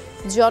পাশাপাশি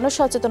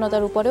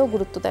জনসচেতনতার উপরেও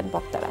গুরুত্ব দেন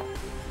বক্তারা।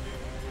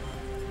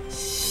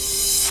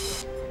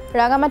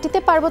 রাঙামাটিতে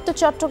পার্বত্য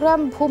চট্টগ্রাম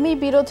ভূমি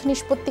বিরোধ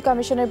নিষ্পত্তি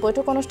কমিশনের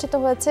বৈঠক অনুষ্ঠিত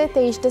হয়েছে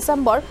 23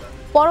 ডিসেম্বর।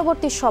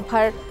 পরবর্তী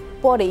সভার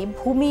পরেই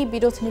ভূমি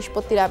বিরোধ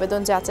নিষ্পত্তির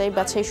আবেদন যাচাই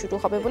বাছাই শুরু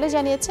হবে বলে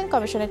জানিয়েছেন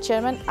কমিশনের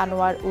চেয়ারম্যান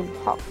আনোয়ার উল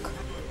হক।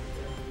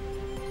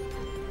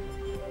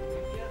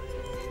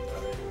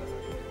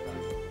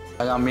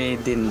 আগামী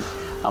দিন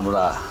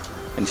আমরা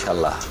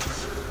ইনশাল্লাহ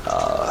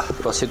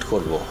প্রসিড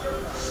করব,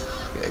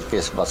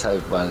 কেস বাছাই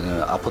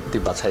আপত্তি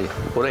বাছাই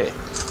করে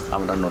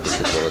আমরা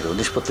নোটিশে চলে যাবো,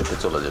 নিষ্পত্তিতে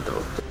চলে যেতে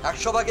পারবো।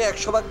 100 ভাগে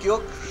 100 ভাগ কেউ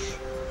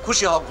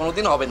খুশি হওয়া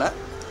কোনোদিন হবে না,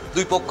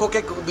 দুই পক্ষকে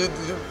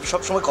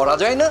সবসময় করা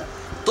যায় না,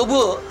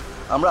 তবুও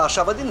আমরা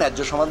আশাবাদী ন্যায্য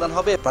সমাধান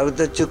হবে।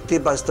 পার্বত্য চুক্তি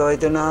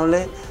বাস্তবায়িত না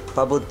হলে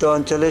পার্বত্য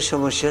অঞ্চলের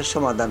সমস্যার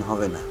সমাধান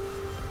হবে না,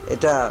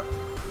 এটা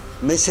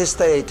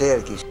মেসেজটা এইটাই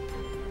আর কি।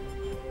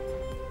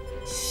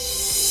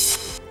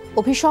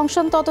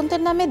 অভিশংসন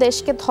তদন্তের নামে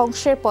দেশকে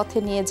ধ্বংসের পথে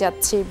নিয়ে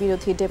যাচ্ছে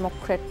বিরোধী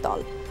ডেমোক্র্যাট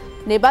দল।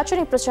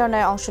 নির্বাচনী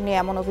প্রচারণায় অংশ নিয়ে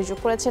এমন অভিযোগ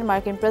করেছেন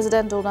মার্কিন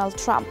প্রেসিডেন্ট ডোনাল্ড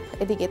ট্রাম্প।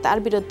 এদিকে তার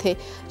বিরুদ্ধে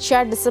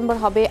 4 ডিসেম্বর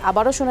হবে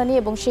আবারও শুনানি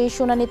এবং সেই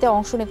শুনানিতে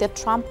অংশ নিতে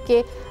ট্রাম্পকে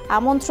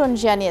আমন্ত্রণ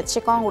জানিয়েছে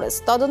কংগ্রেস।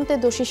 তদন্তে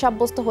দোষী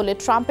সাব্যস্ত হলে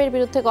ট্রাম্পের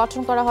বিরুদ্ধে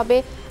গঠন করা হবে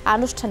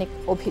আনুষ্ঠানিক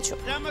অভিযোগ।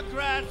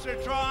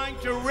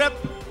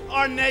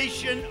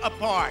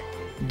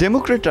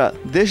 ডেমোক্রেটরা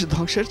দেশ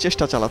ধ্বংসের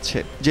চেষ্টা চালাচ্ছে,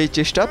 যেই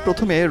চেষ্টা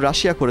প্রথমে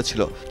রাশিয়া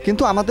করেছিল,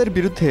 কিন্তু আমাদের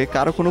বিরুদ্ধে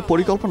কারো কোনো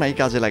পরিকল্পনাই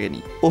কাজে লাগেনি।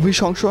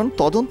 অভিশংসন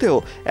তদন্তেও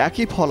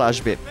একই ফল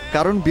আসবে,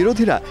 কারণ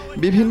বিরোধীরা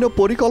বিভিন্ন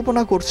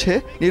পরিকল্পনা করছে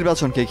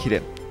নির্বাচনকে ঘিরে।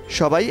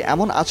 সবাই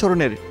এমন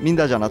আচরণের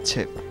নিন্দা জানাচ্ছে।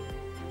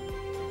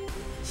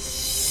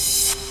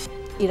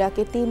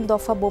 ইরাকে 3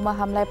 দফা বোমা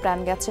হামলায় প্রাণ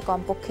গেছে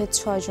কমপক্ষে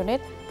 6 জনের।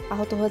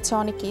 আহত হয়েছে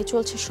অনেকেই,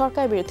 চলছে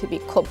সরকার বিরোধী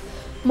বিক্ষোভ।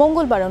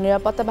 মঙ্গলবারও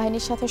নিরাপত্তা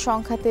বাহিনীর সাথে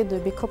সংঘাতে 2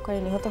 বিক্ষোভকারী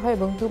নিহত হয়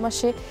এবং 2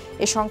 মাসে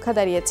এ সংখ্যা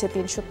দাঁড়িয়েছে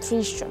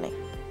 330 জনে।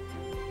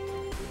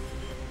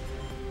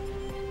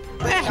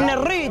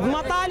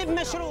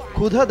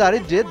 ক্ষুধা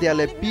দারিদ্র্যে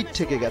দেয়ালে পিঠ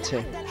থেকে গেছে,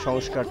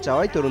 সংস্কার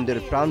চাওয়ায় তরুণদের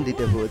প্রাণ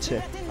দিতে হয়েছে।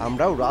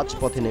 আমরাও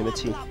রাজপথে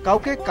নেমেছি,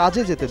 কাউকে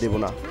কাজে যেতে দেব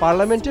না,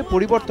 পার্লামেন্টে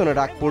পরিবর্তনের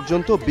আগ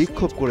পর্যন্ত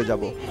বিক্ষোভ করে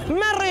যাব।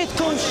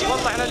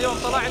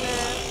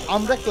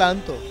 আমরা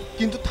ক্লান্ত,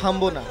 কিন্তু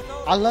থামবো না।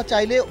 আল্লাহ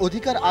চাইলে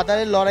অধিকার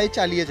আদায়ের লড়াই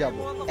চালিয়ে যাব।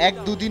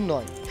 1-2 দিন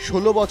নয়,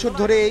 16 বছর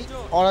ধরে এই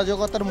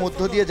অরাজকতার মধ্য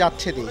দিয়ে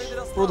যাচ্ছে দেশ।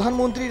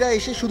 প্রধানমন্ত্রীরা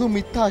এসে শুধু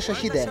মিথ্যা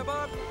আশ্বাসই দেন।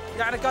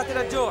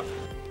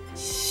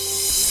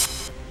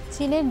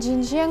 চীনের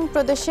জিনজিয়াং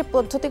প্রদেশে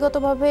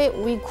পদ্ধতিগতভাবে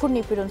উইঘুর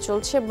নিপীড়ন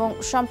চলছে এবং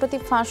সম্প্রতি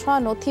ফাঁস হওয়া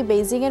নথি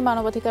বেইজিংয়ের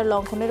মানবাধিকার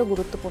লঙ্ঘনেরও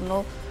গুরুত্বপূর্ণ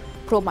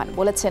প্রমাণ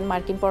বলেছেন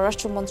মার্কিন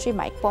পররাষ্ট্রমন্ত্রী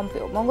মাইক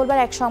পম্পেও।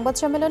 মঙ্গলবার এক সংবাদ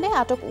সম্মেলনে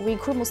আটক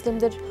উইঘুর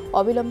মুসলিমদের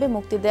অবিলম্বে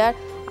মুক্তি দেওয়ার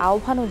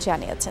আহ্বানও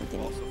জানিয়েছেন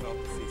তিনি।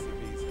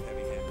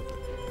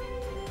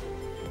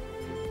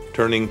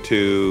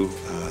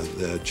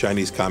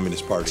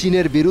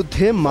 চীনের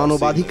বিরুদ্ধে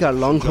মানবাধিকার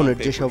লঙ্ঘনের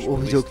যেসব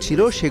অভিযোগ ছিল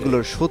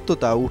সেগুলোর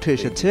সত্যতা উঠে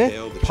এসেছে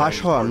ফাঁস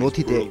হওয়া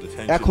নথিতে।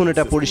 এখন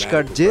এটা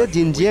পরিষ্কার যে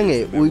জিনজিয়াংয়ে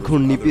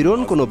উইঘুর নিপীড়ন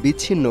কোনো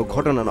বিচ্ছিন্ন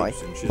ঘটনা নয়,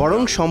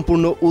 বরং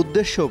সম্পূর্ণ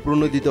উদ্দেশ্য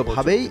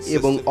প্রণোদিতভাবেই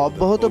এবং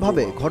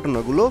অব্যাহতভাবে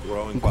ঘটনাগুলো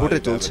ঘটে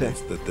চলছে।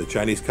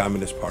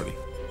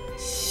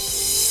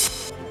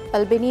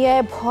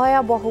 আলবেনিয়ায়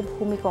ভয়াবহ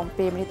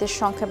ভূমিকম্পে মৃতের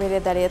সংখ্যা বেড়ে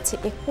দাঁড়িয়েছে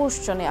 21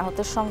 জনে,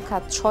 আহতের সংখ্যা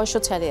 600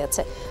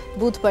 ছাড়িয়েছে।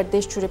 বুধবার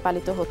দেশ জুড়ে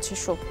পালিত হচ্ছে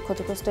শোক।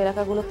 ক্ষতিগ্রস্ত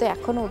এলাকাগুলোতে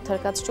এখনও উদ্ধার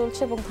কাজ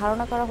চলছে এবং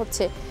ধারণা করা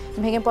হচ্ছে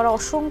ভেঙে পড়া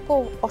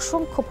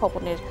অসংখ্য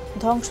ভবনের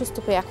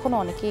ধ্বংসস্তূপে এখনও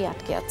অনেকেই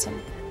আটকে আছেন।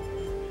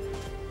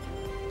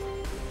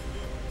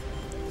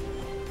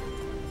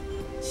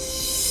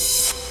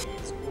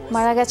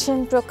 মারা গেছেন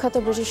প্রখ্যাত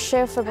ব্রিটিশ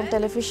শেফ এবং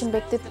টেলিভিশন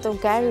ব্যক্তিত্ব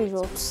গ্যারি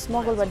রোডস।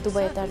 মঙ্গলবার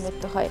দুবাইয়ে তার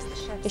মৃত্যু হয়।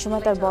 এ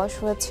সময় তার বয়স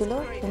হয়েছিল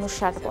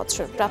 59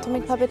 বছর।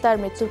 প্রাথমিকভাবে তার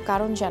মৃত্যুর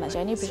কারণ জানা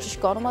যায়নি। ব্রিটিশ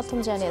গণমাধ্যম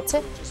জানিয়েছে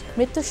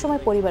মৃত্যুর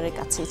সময় পরিবারের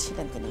কাছেই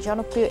ছিলেন তিনি।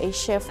 জনপ্রিয় এই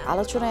শেফ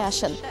আলোচনায়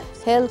আসেন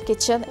হেল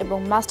কিচেন এবং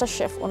মাস্টার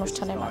শেফ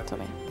অনুষ্ঠানের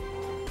মাধ্যমে।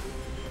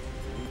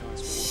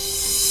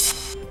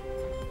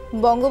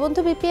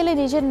 বঙ্গবন্ধু বিপিএলে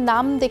নিজের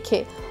নাম দেখে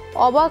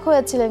অবাক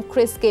হয়েছিলেন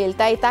ক্রিস গেইল,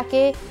 তাই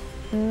তাকে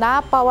না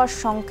পাওয়ার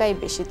সংখ্যাই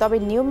বেশি। তবে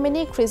নিয়ম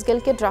মেনেই ক্রিস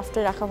গেইলকে ড্রাফটে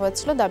রাখা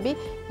হয়েছিল, দাবি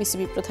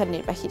বিসিবি প্রধান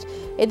নির্বাহীর।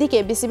 এদিকে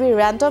বিসিবির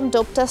র্যান্ডম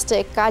ডোপ টেস্টে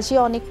কাজী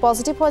অনেক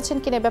পজিটিভ হয়েছেন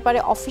কিনা ব্যাপারে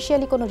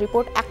অফিসিয়ালি কোনো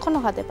রিপোর্ট এখনও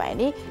হাতে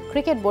পায়নি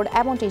ক্রিকেট বোর্ড,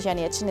 এমনটি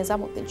জানিয়েছেন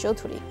নিজামুদ্দিন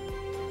চৌধুরী।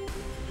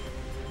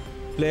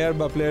 প্লেয়ার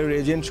বা প্লেয়ারের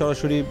এজেন্ট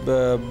সরাসরি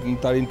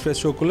তার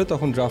ইন্টারেস্ট শো করলে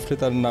তখন ড্রাফটে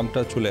তার নামটা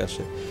চলে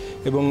আসে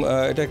এবং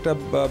এটা একটা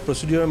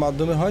প্রসিডিওরের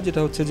মাধ্যমে হয়,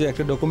 যেটা হচ্ছে যে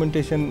একটা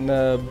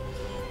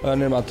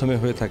ডকুমেন্টেশনের মাধ্যমে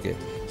হয়ে থাকে।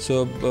 সো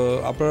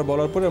আপনারা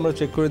বলার পরে আমরা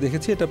চেক করে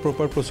দেখেছি এটা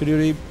প্রপার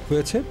প্রসিডিওরই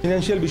হয়েছে।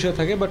 ফিনান্সিয়াল বিষয়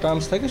থাকে বা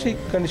টার্মস থাকে, সেই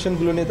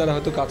কন্ডিশনগুলো নিয়ে তারা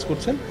হয়তো কাজ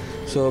করছেন।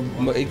 সো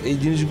এই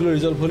জিনিসগুলো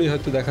রিজলভ হলেই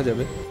হয়তো দেখা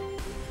যাবে।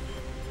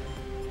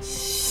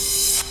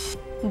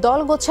 দল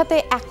গোছাতে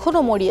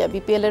এখনও মরিয়া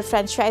বিপিএলের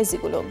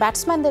ফ্র্যাঞ্চাইজিগুলো।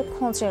 ব্যাটসম্যানদের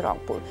খোঁজে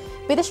রংপুর,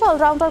 বিদেশি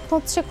অলরাউন্ডার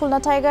খুঁজছে খুলনা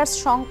টাইগার্স।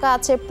 শঙ্কা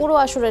আছে পুরো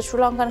আসরে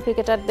শ্রীলঙ্কান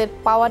ক্রিকেটারদের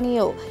পাওয়া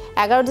নিয়েও।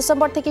 11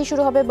 ডিসেম্বর থেকেই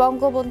শুরু হবে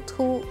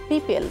বঙ্গবন্ধু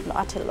বিপিএল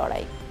মাঠের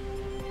লড়াই।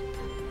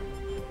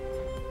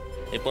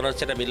 এই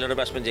 15-16টা মিডল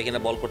ব্যাটসম্যান যে কিনা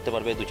বল করতে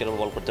পারবে, 2-4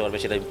 বল করতে পারবে,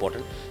 সেটা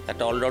ইম্পর্টেন্ট।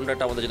 একটা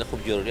অলরাউন্ডারটা আমাদের জন্য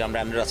খুব জরুরি। আমরা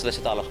অ্যান্ড্রু রাসেলের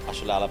সাথে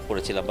আসলে আলাপ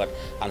করেছিলাম, বাট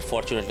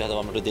আনফর্চুনেটলি হয়তো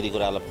আমরা একটু দেরি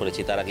করে আলাপ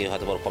করেছি, তার আগে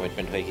হয়তো বড়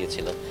কমিটমেন্ট হয়ে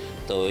গিয়েছিল।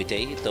 তো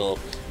ওইটাই তো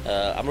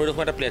আমরা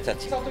ওইরকম একটা প্লেয়ার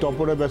চাচ্ছি। টপ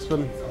অর্ডার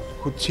ব্যাটসম্যান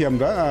খুঁজছি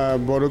আমরা,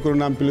 বড় করে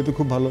নাম পেলে তো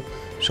খুব ভালো।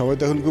 সবাই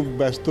তো এখন খুব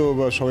ব্যস্ত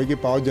বা সবাইকে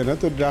পাওয়া যায় না।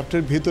 তো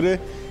ড্রাফটের ভিতরে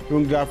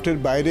এবং ড্রাফটের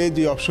বাইরে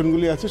যে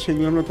অপশনগুলি আছে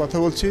সেগুলো আমরা কথা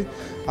বলছি।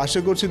 আশা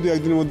করছি 2-1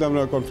 দিনের মধ্যে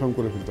আমরা কনফার্ম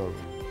করে ফেলতে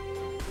পারবো।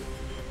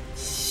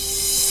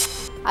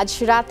 আজ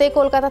রাতে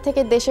কলকাতা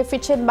থেকে দেশে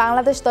ফিরছেন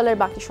বাংলাদেশ দলের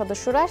বাকি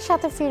সদস্যরা।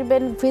 সাথে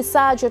ফিরবেন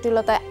ভিসা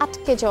জটিলতায়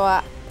আটকে যাওয়া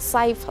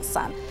সাইফ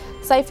হাসান।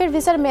 সাইফের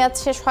ভিসার মেয়াদ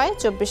শেষ হয়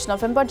 24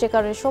 নভেম্বর, যে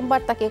কারণে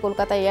সোমবার তাকে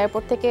কলকাতা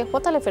এয়ারপোর্ট থেকে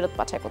হোটেলে ফেরত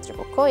পাঠায়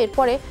কর্তৃপক্ষ।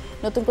 এরপরে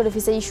নতুন করে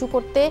ভিসা ইস্যু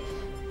করতে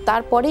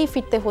তারপরেই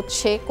ফিরতে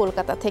হচ্ছে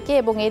কলকাতা থেকে।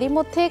 এবং এরই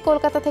মধ্যে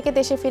কলকাতা থেকে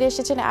দেশে ফিরে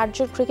এসেছেন 8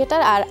 জন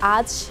ক্রিকেটার, আর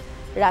আজ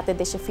রাতে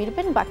দেশে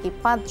ফিরবেন বাকি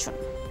 5 জন।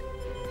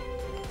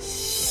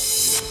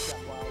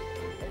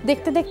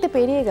 দেখতে দেখতে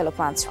পেরিয়ে গেল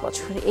 5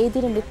 বছর। এই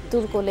দিনে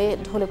মৃত্যুর কোলে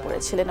ঢলে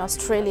পড়েছিলেন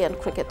অস্ট্রেলিয়ান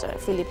ক্রিকেটার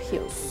ফিলিপ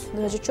হিউজ।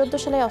 2014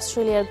 সালে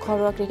অস্ট্রেলিয়ার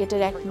ঘরোয়া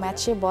ক্রিকেটের এক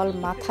ম্যাচে বল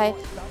মাথায়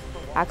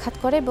আঘাত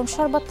করে এবং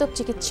সর্বাত্মক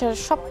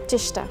চিকিৎসার সব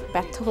চেষ্টা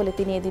ব্যর্থ হলে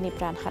তিনি এদিনই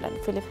প্রাণ হারান।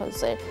 ফিলিপ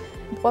হিউজের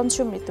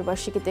 5ম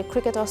মৃত্যুবার্ষিকীতে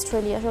ক্রিকেট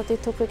অস্ট্রেলিয়া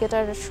সতীর্থ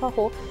ক্রিকেটার সহ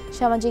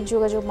সামাজিক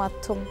যোগাযোগ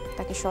মাধ্যম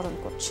তাকে স্মরণ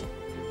করছে।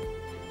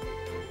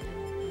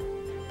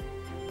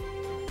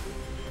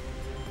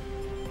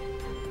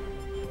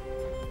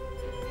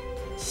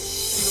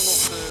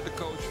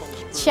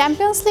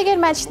 চ্যাম্পিয়ন্স লিগের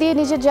ম্যাচ দিয়ে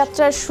নিজের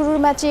যাত্রার শুরুর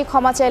ম্যাচে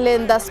ক্ষমা চাইলেন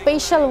দ্য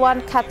স্পেশাল ওয়ান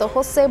খ্যাত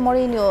হোসে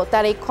মরিনিও।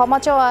 তার এই ক্ষমা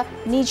চাওয়া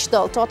নিজ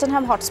দল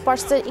টটেনহ্যাম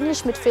হটস্পার্সের ইংলিশ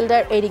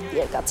মিডফিল্ডার এরিক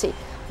দিয়ের কাছে।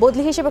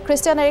 বদলি হিসেবে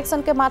ক্রিস্টিয়ান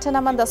এরিকসনকে মাঠে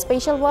নামান দ্য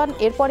স্পেশাল ওয়ান।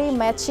 এরপরেই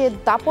ম্যাচে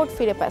দাপট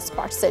ফিরে পায়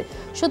স্পার্সের।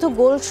 শুধু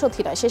গোল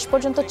শোধই নয়, শেষ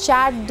পর্যন্ত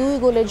 4-2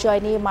 গোলের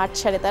জয় নিয়ে মাঠ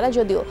ছাড়ে তারা।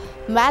 যদিও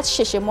ম্যাচ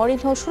শেষে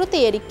মরিনহো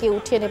শুরুতেই এরিককে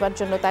উঠিয়ে নেবার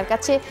জন্য তার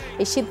কাছে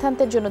এই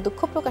সিদ্ধান্তের জন্য দুঃখ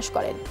প্রকাশ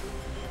করেন।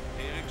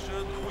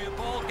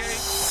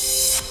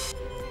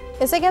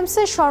 এসএ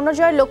গেমসের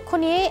স্বর্ণজয়ের লক্ষ্য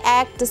নিয়ে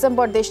 1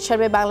 ডিসেম্বর দেশ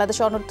ছাড়বে বাংলাদেশ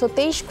অনূর্ধ্ব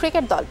 23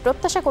 ক্রিকেট দল।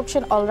 প্রত্যাশা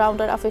করছেন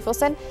অলরাউন্ডার আফিফ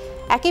হোসেন।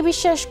 একই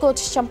বিশ্বাস কোচ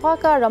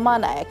চম্পাকা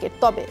রমানায়কের।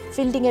 তবে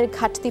ফিল্ডিংয়ের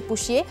ঘাটতি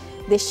পুষিয়ে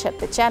দেশ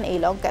ছাড়তে চান এই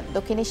লঙ্কান।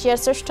 দক্ষিণ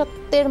এশিয়ার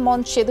শ্রেষ্ঠত্বের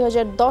মঞ্চে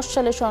 2010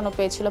 সালে স্বর্ণ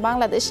পেয়েছিল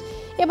বাংলাদেশ।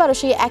 এবারও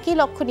সেই একই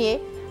লক্ষ্য নিয়ে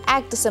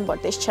 1 ডিসেম্বর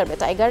দেশ ছাড়বে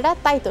টাইগাররা।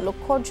 তাই তো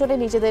লক্ষ্য অর্জনে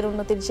নিজেদের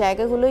উন্নতির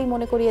জায়গাগুলোই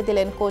মনে করিয়ে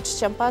দিলেন কোচ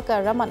চম্পাকা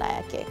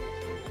রমানায়কে।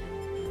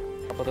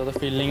 আপাতত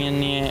ফিল্ডিংয়ে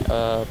নিয়ে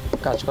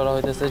কাজ করা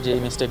হইতেছে, যে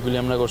মিস্টেকগুলি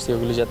আমরা করছি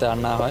ওগুলি যাতে আর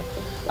না হয়।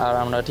 আর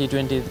আমরা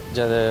টি20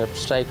 যাতে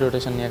স্ট্রাইক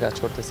রোটেশন নিয়ে কাজ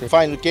করতেছি।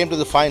 Finally came to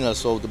the finals,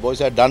 so the boys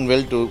had done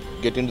well to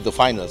get into the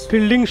finals.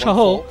 Fielding সহ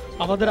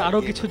আমাদের আরো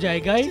কিছু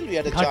জায়গায়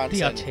ঘাটতি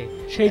আছে,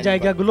 সেই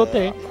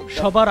জায়গাগুলোতে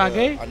সবার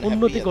আগে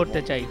উন্নতি করতে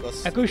চাই।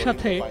 একই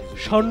সাথে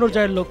স্বর্ণ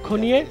জয়ের লক্ষ্য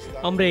নিয়ে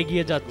আমরা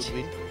এগিয়ে যাচ্ছি।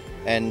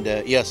 And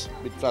yes,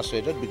 bit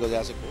frustrated because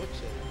as a coach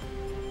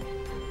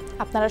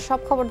আপনারা সব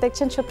খবর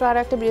দেখছেন। ছোট্ট আরো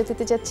একটা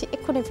বিরতিতে যাচ্ছি,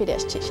 এক্ষুনি ফিরে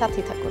আসছি,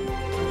 সাথেই থাকুন।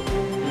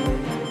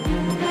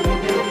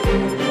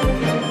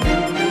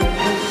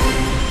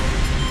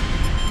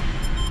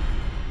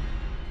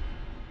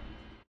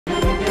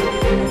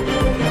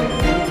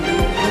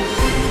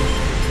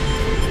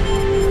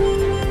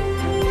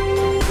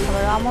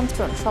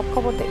 আমন্ত্রণ, সব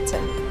খবর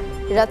দেখছেন।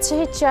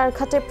 রাজশাহীর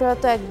চারঘাটে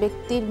প্রয়াত এক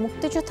ব্যক্তির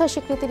মুক্তিযোদ্ধা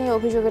স্বীকৃতি নিয়ে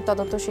অভিযোগের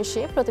তদন্ত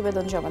শেষে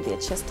প্রতিবেদন জমা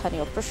দিয়েছে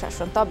স্থানীয়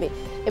প্রশাসন। তবে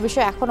এ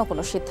বিষয়ে এখনো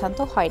কোনো সিদ্ধান্ত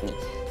হয়নি।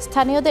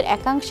 স্থানীয়দের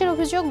একাংশের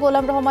অভিযোগ,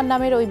 গোলাম রহমান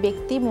নামের ওই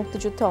ব্যক্তি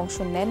মুক্তিযুদ্ধে অংশ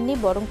নেননি,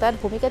 বরং তার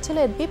ভূমিকা ছিল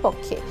এর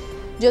বিপক্ষে।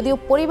 যদিও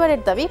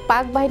পরিবারের দাবি,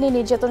 পাক বাহিনীর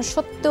নির্যাতন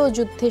সত্ত্বেও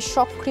যুদ্ধে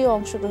সক্রিয়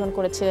অংশগ্রহণ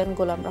করেছিলেন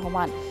গোলাম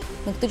রহমান।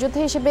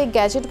 মুক্তিযোদ্ধা হিসেবে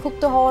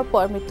গ্যাজেটভুক্ত হওয়ার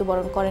পর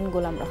মৃত্যুবরণ করেন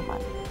গোলাম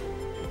রহমান।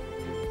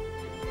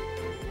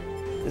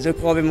 যে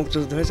কবে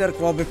মুক্তিযুদ্ধ হয়েছে আর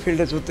কবে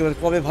ফিল্ডে যুদ্ধ হয়েছে,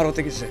 কবে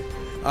ভারতে গেছে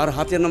আর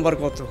হাতিয়ার নাম্বার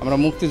কত। আমরা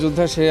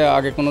মুক্তিযোদ্ধা সে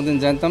আগে কোনোদিন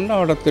জানতাম না,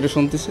 হঠাৎ করে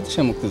শুনতেছি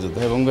সে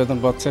মুক্তিযোদ্ধা এবং বেতন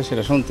পাচ্ছে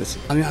সেটা শুনতেছি।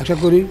 আমি আশা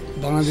করি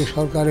বাংলাদেশ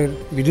সরকারের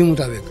বিধি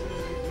মোতাবেক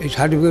এই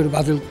সার্টিফিকেট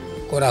বাতিল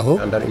করা হোক।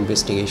 আন্ডার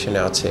ইনভেস্টিগেশনে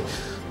আছে,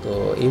 তো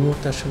এই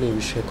মুহূর্তে আসলে এই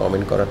বিষয়ে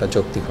কমেন্ট করাটা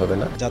যৌক্তিক হবে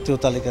না। জাতীয়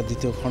তালিকা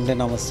 2য় খণ্ডে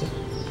নাম আছে,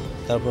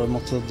 তারপর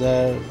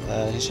মুক্তিযোদ্ধার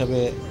হিসাবে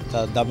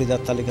তার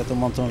দাবিদার তালিকাতে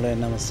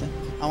মন্ত্রণালয়ের নাম আছে।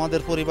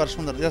 আমাদের পরিবার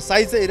সুন্দর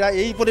চাইছে, এরা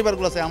এই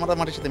পরিবারগুলো আছে আমরা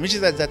মাটির সাথে মিশে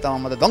যাইতাম,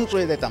 আমাদের ধ্বংস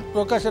হয়ে যেতাম।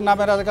 প্রকাশের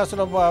নামের আগে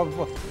ছিল,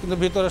 কিন্তু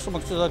ভিতরে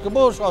মুক্তিযোদ্ধাকে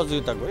বহু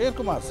সহযোগিতা করে,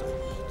 এরকম আছে।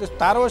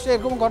 তারও সে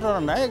এরকম ঘটনা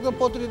নাই, একদম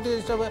প্রতিনিধি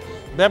হিসাবে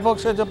ব্যাপক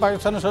সে যে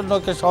পাকিস্তানের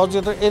সৈন্যকে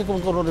সহযোগিতা, এরকম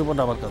কোনো রিপোর্ট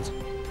আমার কাছে।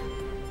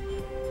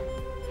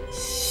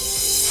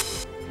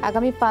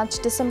 আগামী 5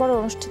 ডিসেম্বর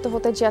অনুষ্ঠিত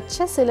হতে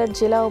যাচ্ছে সিলেট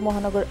জেলা ও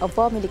মহানগর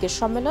আওয়ামী লীগের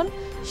সম্মেলন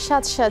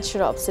সাজ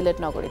রব সিলেট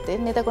নগরীতে।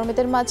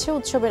 নেতাকর্মীদের মাঝে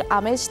উৎসবের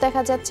আমেজ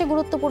দেখা যাচ্ছে।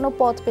 গুরুত্বপূর্ণ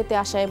পদ পেতে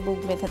আশায় বুক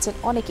বেঁধেছেন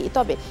অনেকেই।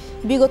 তবে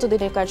বিগত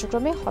দিনের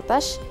কার্যক্রমে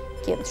হতাশ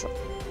কেন্দ্র।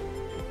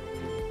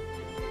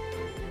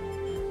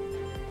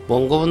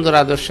 বঙ্গবন্ধুর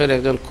আদর্শের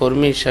একজন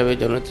কর্মী হিসাবে,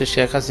 জননেত্রী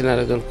শেখ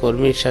হাসিনার একজন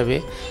কর্মী হিসাবে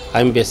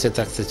আমি বেঁচে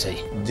থাকতে চাই।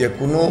 যে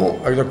কোনো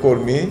একজন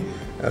কর্মী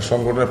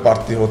সংগঠনের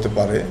প্রার্থী হতে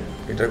পারে,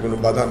 এটার কোনো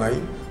বাধা নাই।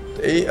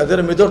 এই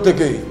এদের ভিতর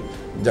থেকেই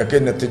যাকে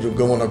নেতৃযোগ্য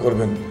মনে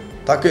করবেন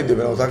তাকে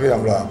দেবেন, তাকে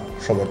আমরা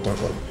সমর্থন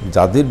করব।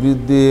 যাদের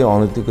বিরুদ্ধে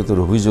অনৈতিকতার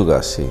অভিযোগ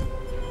আসে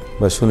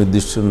বা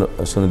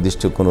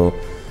সুনির্দিষ্ট কোনো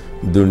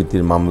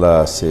দুর্নীতির মামলা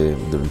আসে,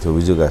 দুর্নীতির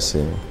অভিযোগ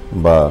আসে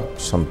বা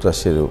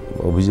সন্ত্রাসের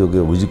অভিযোগে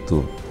অভিযুক্ত,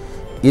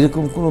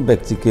 এরকম কোনো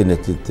ব্যক্তিকে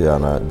নেতৃত্বে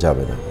আনা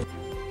যাবে না।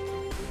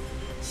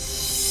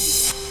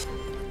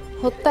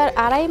 হত্যার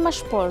 2.5 মাস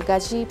পর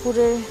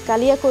গাজীপুরের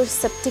কালিয়াকৈর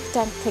সেপটিক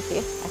ট্যাঙ্ক থেকে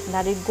এক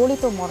নারীর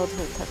গলিত মরদেহ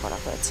উদ্ধার করা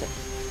হয়েছে।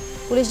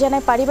 পুলিশ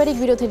জানায়, পারিবারিক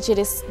বিরোধের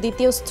জেরে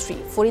দ্বিতীয় স্ত্রী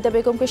ফরিদা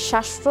বেগমকে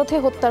শ্বাসরোধে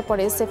হত্যার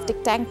পরে সেপটিক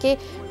ট্যাঙ্কে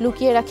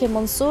লুকিয়ে রাখে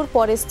মনসুর।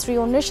 পরে স্ত্রী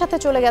অন্যের সাথে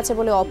চলে গেছে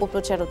বলে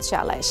অপপ্রচার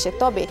চালায় সে।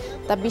 তবে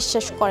তা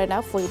বিশ্বাস করে না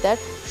ফরিদার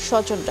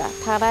স্বজনরা।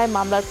 থানায়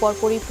মামলার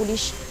পরপরই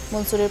পুলিশ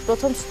মনসুরের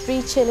প্রথম স্ত্রী,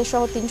 ছেলে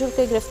সহ 3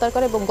 জনকে গ্রেফতার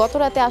করে এবং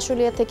গতরাতে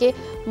আশুলিয়া থেকে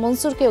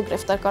মনসুরকেও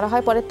গ্রেফতার করা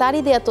হয়। পরে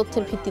তারই দেয়া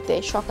তথ্যের ভিত্তিতে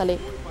সকালে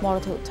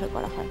মরদেহ উদ্ধার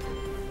করা হয়।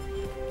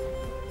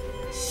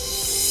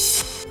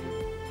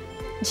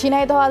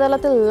 ঝিনাইদহ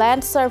আদালতের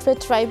ল্যান্ড সার্ভে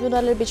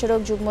ট্রাইব্যুনালের বিচারক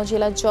যুগ্ম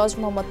জেলা জজ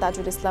মোহাম্মদ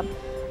তাজুল ইসলাম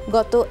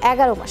গত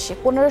 11 মাসে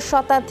 15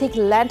 শতাধিক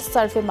ল্যান্ড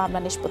সার্ভে মামলা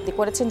নিষ্পত্তি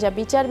করেছেন, যা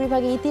বিচার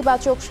বিভাগে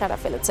ইতিবাচক সাড়া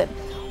ফেলেছেন।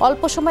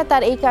 অল্প সময়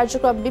তার এই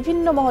কার্যক্রম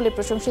বিভিন্ন মহলে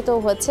প্রশংসিত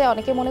হয়েছে।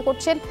 অনেকে মনে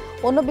করছেন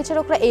অন্য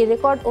বিচারকরা এই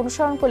রেকর্ড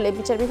অনুসরণ করলে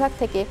বিচার বিভাগ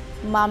থেকে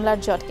মামলার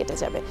জট কেটে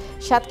যাবে।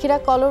 সাতক্ষীরা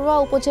কলরোয়া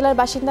উপজেলার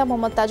বাসিন্দা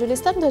মোহাম্মদ তাজুল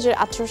ইসলাম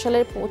 2018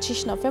 সালের 25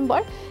 নভেম্বর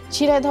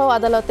ঝিনাইদহ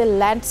আদালতের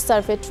ল্যান্ড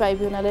সার্ভে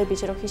ট্রাইব্যুনালের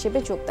বিচারক হিসেবে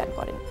যোগদান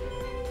করেন।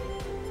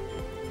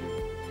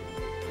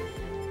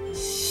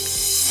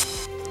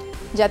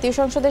 জাতীয়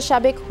সংসদের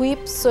সাবেক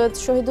হুইপ সৈয়দ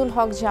শহীদুল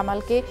হক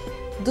জামালকে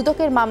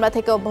দুদকের মামলা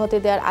থেকে অব্যাহতি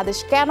দেওয়ার আদেশ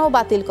কেন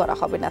বাতিল করা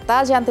হবে না তা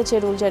জানতে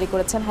চেয়ে রুল জারি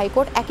করেছেন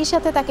হাইকোর্ট। একই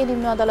সাথে তাকে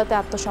নিম্ন আদালতে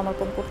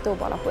আত্মসমর্পণ করতেও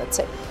বলা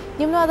হয়েছে।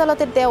 নিম্ন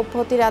আদালতের দেয়া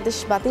অব্যাহতির আদেশ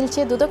বাতিল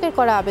চেয়ে দুদকের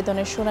করা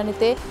আবেদনের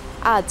শুনানিতে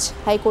আজ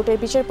হাইকোর্টের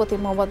বিচারপতি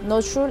মোহাম্মদ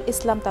নজরুল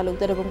ইসলাম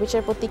তালুকদার এবং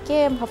বিচারপতি কে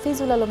এম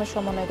হাফিজুল আলমের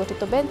সমন্বয়ে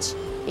গঠিত বেঞ্চ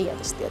এই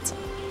আদেশ দিয়েছে।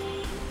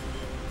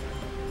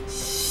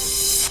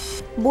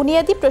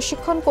 বুনিয়াদী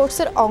প্রশিক্ষণ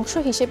কোর্সের অংশ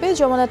হিসেবে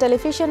যমুনা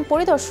টেলিভিশন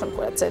পরিদর্শন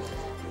করেছে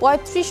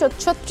 ৩৫ ও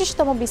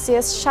 ৩৬তম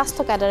বিসিএস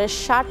স্বাস্থ্য ক্যাডারের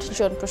 ৬০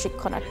 জন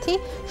প্রশিক্ষণার্থী।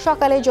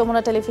 সকালে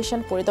যমুনা টেলিভিশন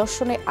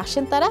পরিদর্শনে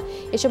আসেন তারা।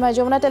 এ সময়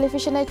যমুনা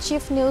টেলিভিশনের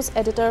chief news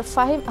editor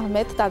Fahim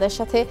Ahmed তাদের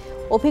সাথে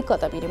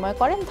অভিজ্ঞতা বিনিময়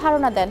করেন,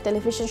 ধারণা দেন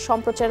টেলিভিশন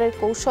সম্প্রচারের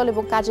কৌশল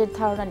এবং কাজের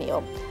ধারণা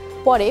নিয়েও।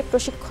 পরে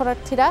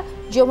প্রশিক্ষণার্থীরা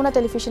যমুনা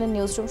টেলিভিশনের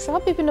নিউজরুম সহ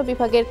বিভিন্ন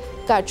বিভাগের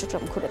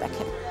কার্যক্রম ঘুরে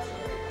দেখেন।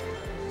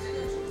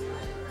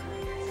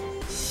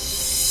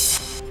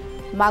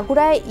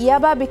 মাগুরায়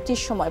ইয়াবা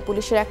বিক্রির সময়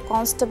পুলিশের এক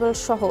কনস্টেবল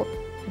সহ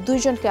 ২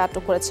 জনকে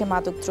আটক করেছে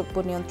মাদকদ্রব্য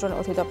নিয়ন্ত্রণ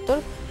অধিদপ্তর।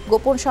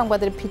 গোপন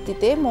সংবাদের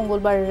ভিত্তিতে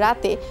মঙ্গলবার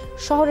রাতে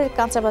শহরের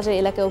কাঁচাবাজার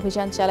এলাকায়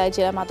অভিযান চালায়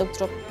জেলা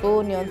মাদকদ্রব্য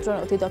নিয়ন্ত্রণ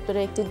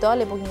অধিদপ্তরের একটি দল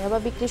এবং ইয়াবা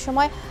বিক্রির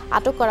সময়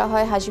আটক করা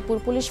হয় হাজীপুর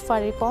পুলিশ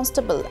ফাঁড়ির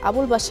কনস্টেবল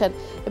আবুল বাশার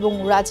এবং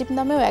রাজীব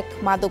নামেও এক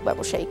মাদক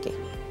ব্যবসায়ীকে।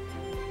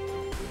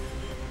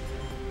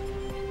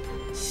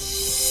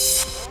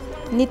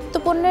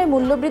 নিত্যপণ্যের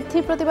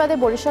মূল্যবৃদ্ধির প্রতিবাদে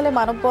বরিশালে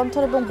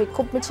মানববন্ধন এবং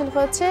বিক্ষোভ মিছিল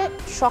হয়েছে।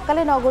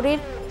 সকালে নগরীর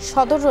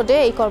সদর রোডে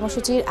এই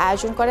কর্মসূচির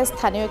আয়োজন করে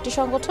স্থানীয় একটি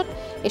সংগঠন।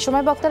 এ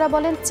সময় বক্তারা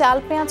বলেন, চাল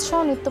পেঁয়াজ সহ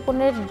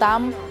নিত্যপণ্যের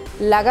দাম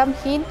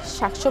লাগামহীন,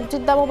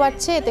 শাকসবজির দামও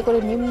বাড়ছে, এতে করে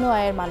নিম্ন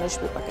আয়ের মানুষ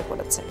বিপাকে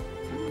পড়েছে।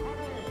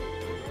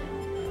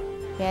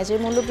 পেঁয়াজের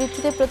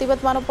মূল্যবৃদ্ধিতে প্রতিবাদ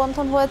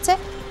মানববন্ধন হয়েছে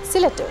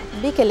সিলেটেও।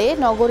 বিকেলে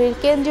নগরীর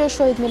কেন্দ্রীয়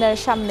শহীদ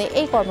মিনারের সামনে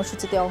এই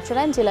কর্মসূচিতে অংশ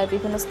নেন জেলার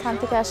বিভিন্ন স্থান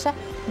থেকে আসা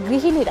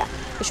গৃহিণীরা।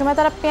 এ সময়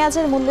তারা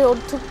পেঁয়াজের মূল্যের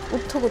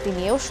ঊর্ধ্বগতি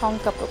নিয়েও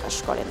শঙ্কা প্রকাশ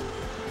করেন।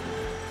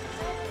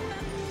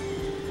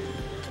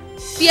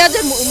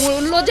 পেঁয়াজের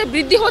মূল্য যে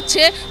বৃদ্ধি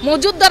হচ্ছে,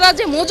 মজুতদাররা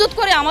যে মজুত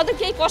করে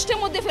আমাদেরকে এই কষ্টের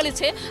মধ্যে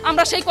ফেলেছে,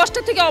 আমরা সেই কষ্ট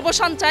থেকে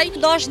অবসান চাই।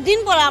 10 দিন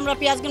পরে আমরা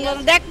পেঁয়াজ কিনবো,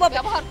 দেখবো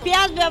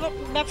পেঁয়াজ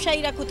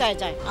ব্যবসায়ীরা কোথায়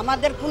যায়।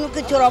 আমাদের কোনো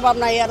কিছুর অভাব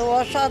নাই, আর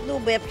অসাধু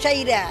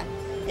ব্যবসায়ীরা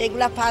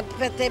এগুলা ফাঁদ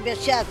পেতে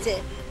বেশি আছে।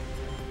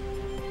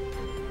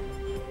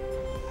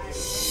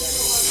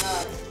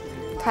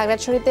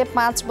 খাগড়াছড়িতে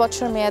 5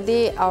 বছর মেয়াদী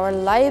আওয়ার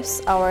লাইভস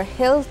আওয়ার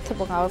হেলথ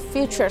এবং আওয়ার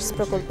ফিউচার্স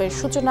প্রকল্পের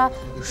সূচনা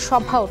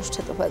সভা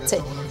অনুষ্ঠিত হয়েছে।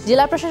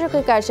 জেলা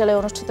প্রশাসকের কার্যালয়ে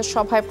অনুষ্ঠিত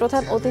সভায়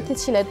প্রধান অতিথি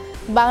ছিলেন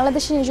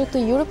বাংলাদেশে নিযুক্ত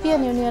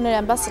ইউরোপিয়ান ইউনিয়নের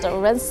অ্যাম্বাসেডর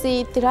রেন্সি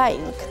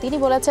তিরাইঙ্ক। তিনি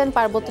বলেছেন,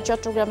 পার্বত্য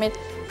চট্টগ্রামের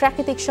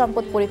প্রাকৃতিক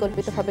সম্পদ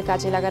পরিকল্পিতভাবে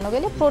কাজে লাগানো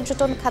গেলে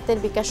পর্যটন খাতের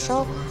বিকাশ সহ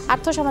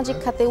আর্থসামাজিক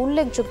খাতে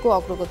উল্লেখযোগ্য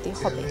অগ্রগতি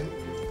হবে।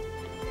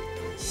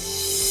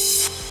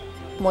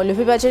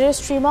 মৌলভীবাজারের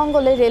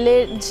শ্রীমঙ্গলে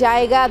রেলের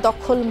জায়গা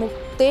দখল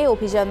মুক্তে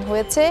অভিযান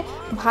হয়েছে।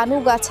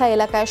 ভানুগাছা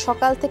এলাকায়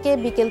সকাল থেকে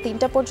বিকেল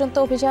 ৩টা পর্যন্ত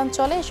অভিযান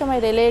চলে। এ সময়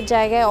রেলের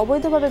জায়গায়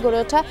অবৈধভাবে গড়ে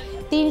ওঠা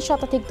 ৩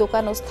 শতাধিক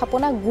দোকান ও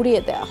স্থাপনা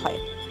গুড়িয়ে দেওয়া হয়।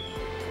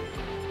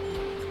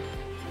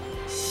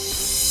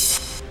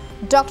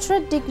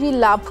 ডক্টরেট ডিগ্রি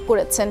লাভ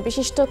করেছেন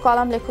বিশিষ্ট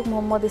কলাম লেখক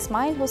মোহাম্মদ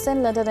ইসমাইল হোসেন।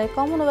 লন্ডনের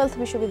কমনওয়েলথ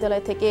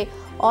বিশ্ববিদ্যালয় থেকে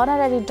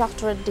অনারারি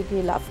ডক্টরেট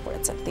ডিগ্রি লাভ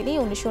করেছেন তিনি।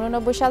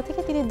 1989 সাল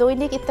থেকে তিনি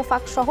দৈনিক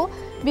ইত্তেফাক সহ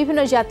বিভিন্ন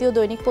জাতীয়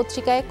দৈনিক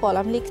পত্রিকায়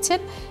কলাম লিখছেন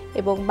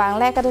এবং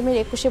বাংলা একাডেমির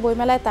 21শে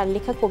বইমেলায় তার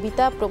লেখা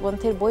কবিতা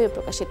প্রবন্ধের বইও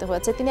প্রকাশিত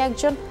হয়েছে। তিনি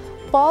একজন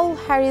পল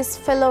হ্যারিস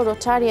ফেলো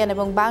রোটারিয়ান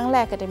এবং বাংলা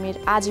একাডেমির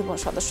আজীবন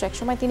সদস্য।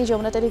 একসময় তিনি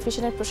যমুনা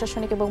টেলিভিশনের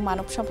প্রশাসনিক এবং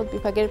মানব সম্পদ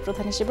বিভাগের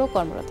প্রধান হিসেবেও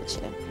কর্মরত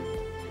ছিলেন।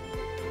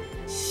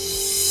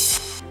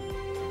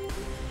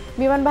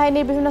 বিমান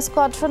বাহিনীর বিভিন্ন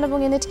স্কোয়াড্রন এবং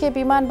ইউনিটকে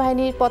বিমান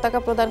বাহিনীর পতাকা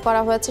প্রদান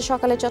করা হয়েছে।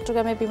 সকালে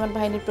চট্টগ্রামে বিমান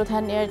বাহিনীর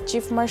প্রধান এয়ার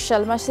চিফ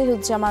মার্শাল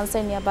মাসিহুজ্জামান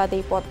সাইনিয়াবাদ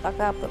এই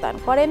পতাকা প্রদান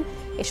করেন।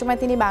 এ সময়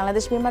তিনি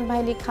বাংলাদেশ বিমান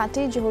বাহিনীর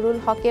ঘাঁটি জহুরুল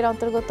হকের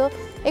অন্তর্গত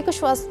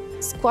 21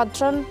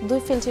 স্কোয়াড্রন, 2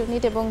 ফিল্ড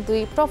ইউনিট এবং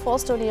 2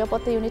 প্রফোস্ট ও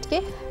নিরাপত্তা ইউনিটকে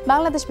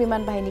বাংলাদেশ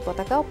বিমান বাহিনী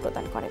পতাকাও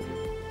প্রদান করেন।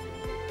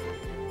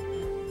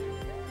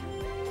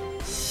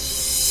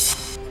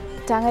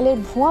 টাঙ্গাইলের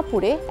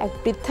ভুয়াপুরে এক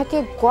বৃদ্ধাকে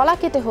গলা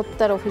কেটে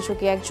হত্যার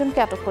অভিযোগে একজনকে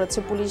আটক করেছে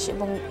পুলিশ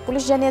এবং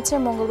পুলিশ জানিয়েছে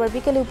মঙ্গলবার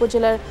বিকেলে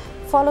উপজেলার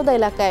ফলদা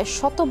এলাকায়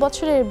 100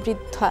 বছরের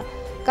বৃদ্ধা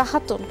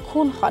কাহাতন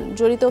খুন হন।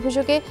 জড়িত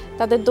অভিযোগে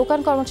তাদের দোকান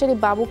কর্মচারী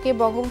বাবুকে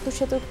বঙ্গবন্ধু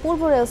সেতুর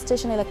পূর্ব রেল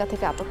স্টেশন এলাকা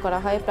থেকে আটক করা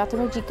হয়।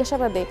 প্রাথমিক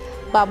জিজ্ঞাসাবাদে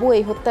বাবু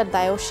এই হত্যার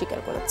দায় অস্বীকার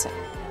করেছে।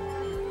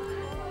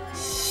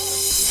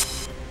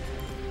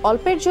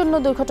 অল্পের জন্য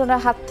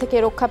দুর্ঘটনার হাত থেকে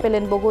রক্ষা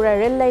পেলেন বগুড়ার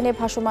রেল লাইনে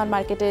ভাসমান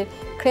মার্কেটের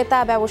ক্রেতা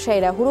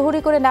ব্যবসায়ীরা।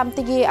 হুড়োহুড়ি করে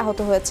নামতে গিয়ে আহত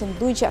হয়েছেন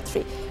 2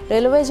 যাত্রী।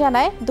 রেলওয়ে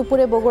জানায়,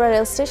 দুপুরে বগুড়া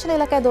রেল স্টেশন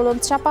এলাকায় দোলন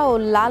চাপা ও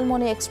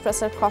লালমনি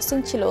এক্সপ্রেসের ক্রসিং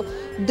ছিল।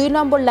 2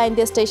 নম্বর লাইন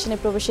দিয়ে স্টেশনে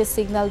প্রবেশের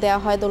সিগন্যাল দেওয়া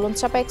হয় দোলন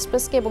চাপা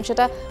এক্সপ্রেসকে এবং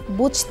সেটা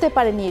বুঝতে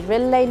পারেনি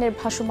রেল লাইনের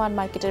ভাসমান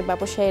মার্কেটের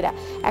ব্যবসায়ীরা।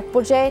 এক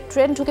পর্যায়ে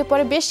ট্রেন ঢুকে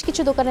পড়ে বেশ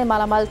কিছু দোকানের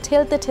মালামাল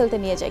ঠেলতে ঠেলতে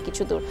নিয়ে যায়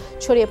কিছু দূর।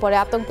 ছড়িয়ে পড়ে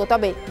আতঙ্ক,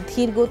 তবে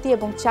ধীর গতি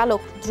এবং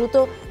চালক দ্রুত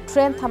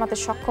ট্রেন থামাতে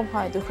সক্ষম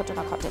হয়।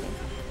 দুর্ঘটনা ঘটেনি।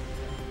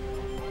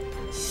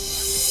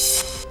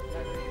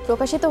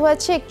 প্রকাশিত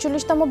হয়েছে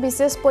 41তম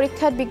বিসিএস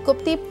পরীক্ষার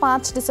বিজ্ঞপ্তি।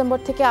 5 ডিসেম্বর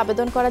থেকে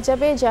আবেদন করা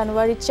যাবে।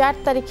 জানুয়ারি 4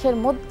 তারিখের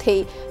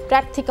মধ্যেই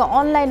প্রার্থীকে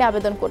অনলাইনে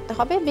আবেদন করতে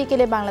হবে।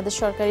 বিকেলে বাংলাদেশ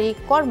সরকারি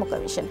কর্ম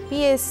কমিশন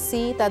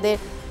পিএসসি তাদের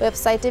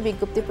ওয়েবসাইটে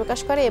বিজ্ঞপ্তি প্রকাশ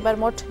করে। এবার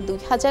মোট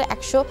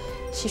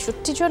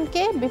 2166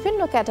 জনকে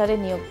বিভিন্ন ক্যাডারে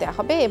নিয়োগ দেওয়া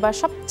হবে। এবার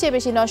সবচেয়ে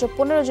বেশি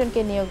 915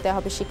 জনকে নিয়োগ দেওয়া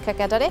হবে শিক্ষা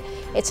ক্যাডারে।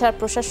 এছাড়া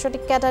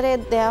প্রশাসনিক ক্যাডারে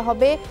দেওয়া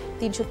হবে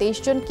 323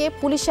 জনকে,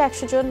 পুলিশে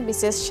 100 জন,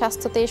 বিসিএস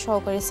স্বাস্থ্যতে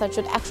সহকারী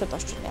সার্জন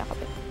 110 জন নেওয়া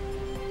হবে।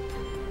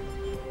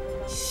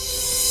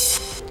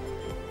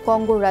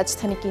 কঙ্গোর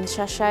রাজধানী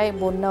কিনশাসায়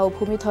বন্যা ও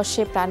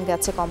ভূমিধসে প্রাণ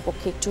গেছে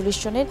কমপক্ষে 41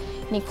 জনের।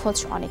 নিখোঁজ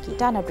অনেকেই।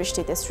 টানা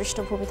বৃষ্টিতে সৃষ্ট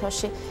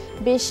ভূমিধসে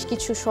বেশ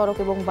কিছু সড়ক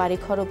এবং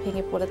বাড়িঘরও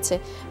ভেঙে পড়েছে।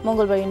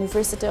 মঙ্গলবার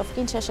ইউনিভার্সিটি অফ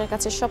কিনশাসার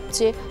কাছে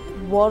সবচেয়ে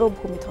বড়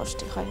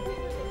ভূমিধসটি হয়।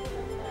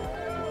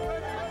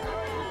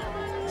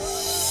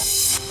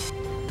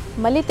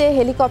 মালিতে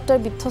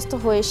হেলিকপ্টার বিধ্বস্ত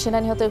হয়ে সেনা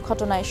নিহতের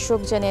ঘটনায়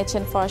শোক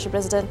জানিয়েছেন ফরাসি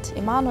প্রেসিডেন্ট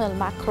ইমানুয়েল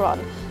ম্যাক্রন।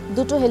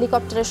 দুটো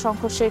হেলিকপ্টারের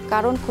সংঘর্ষের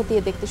কারণ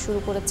খতিয়ে দেখতে শুরু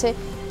করেছে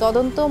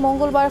তদন্ত।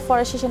 মঙ্গলবার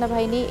ফরাসি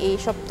সেনাবাহিনী এই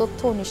সব তথ্য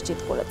নিশ্চিত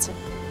করেছে।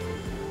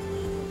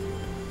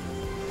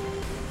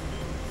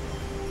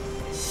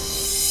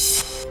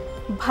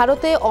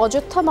 ভারতে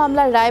অযোধ্যা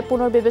মামলার রায়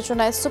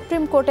পুনর্বিবেচনায়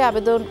সুপ্রিম কোর্টে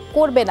আবেদন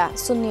করবে না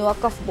সুন্নি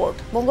ওয়াকফ বোর্ড।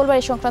 মঙ্গলবার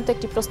এই সংক্রান্ত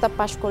একটি প্রস্তাব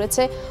পাশ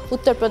করেছে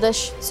উত্তরপ্রদেশ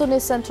সুন্নি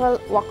সেন্ট্রাল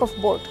ওয়াকফ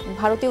বোর্ড।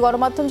 ভারতীয়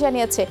গণমাধ্যম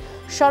জানিয়েছে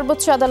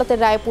সর্বোচ্চ আদালতের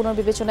রায়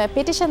পুনর্বিবেচনায়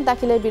পিটিশন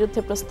দাখিলের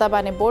বিরুদ্ধে প্রস্তাব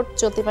আনে বোর্ড।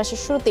 চলতি মাসের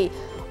শুরুতেই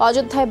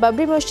অযোধ্যায়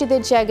বাবরি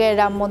মসজিদের জায়গায়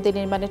রাম মন্দির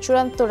নির্মাণের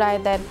চূড়ান্ত রায়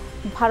দেন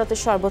ভারতের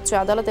সর্বোচ্চ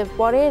আদালতের।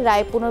 পরে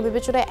রায়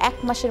পুনর্বিবেচনায় 1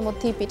 মাসের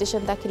মধ্যেই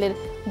পিটিশন দাখিলের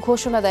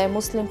ঘোষণা দেয়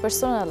মুসলিম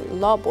পার্সোনাল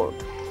ল বোর্ড।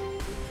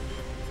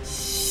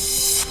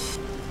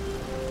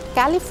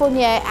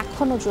 ক্যালিফোর্নিয়ায়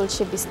এখনও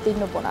জ্বলছে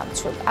বিস্তীর্ণ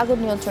বনাঞ্চল। আগুন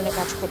নিয়ন্ত্রণে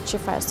কাজ করছে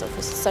ফায়ার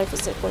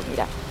সার্ভিসের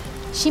কর্মীরা।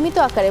 সীমিত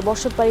আকারে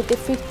বসতবাড়িতে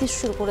ফিরতে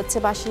শুরু করেছে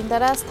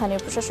বাসিন্দারা। স্থানীয়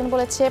প্রশাসন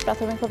বলেছে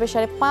প্রাথমিকভাবে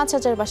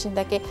 5,500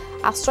 বাসিন্দাকে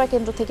আশ্রয়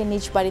কেন্দ্র থেকে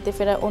নিজ বাড়িতে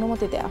ফেরার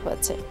অনুমতি দেওয়া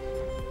হয়েছে।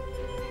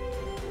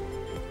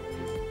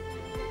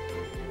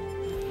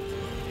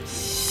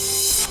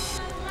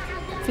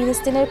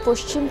 ফিলিস্তিনের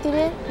পশ্চিম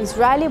তীরে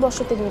ইসরায়েলি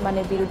বসতি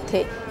নির্মাণের বিরুদ্ধে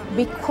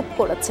বিক্ষোভ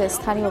করেছে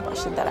স্থানীয়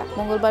বাসিন্দারা।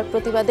 মঙ্গলবার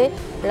প্রতিবাদে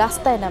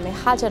রাস্তায় নামে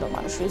হাজারো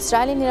মানুষ।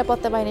 ইসরায়েলি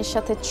নিরাপত্তা বাহিনীর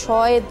সাথে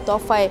 6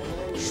 দফায়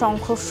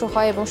সংঘর্ষ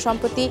হয় এবং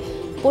সম্প্রতি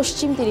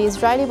পশ্চিম তীরে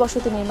ইসরায়েলি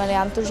বসতি নির্মাণে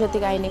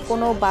আন্তর্জাতিক আইনে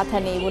কোনো বাধা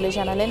নেই বলে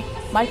জানালেন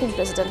মার্কিন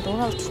প্রেসিডেন্ট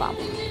ডোনাল্ড ট্রাম্প।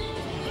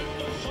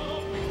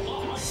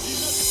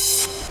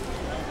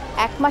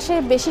 1 মাসের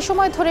বেশি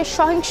সময় ধরে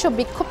সহিংস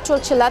বিক্ষোভ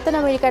চলছে লাতিন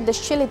আমেরিকার দেশ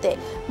চিলিতে।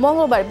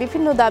 মঙ্গলবার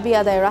বিভিন্ন দাবি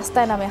আদায়ে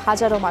রাস্তায় নামে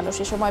হাজারো মানুষ।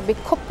 এ সময়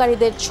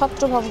বিক্ষোভকারীদের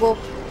ছত্রভঙ্গ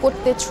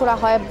করতে ছোড়া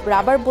হয়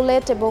রাবার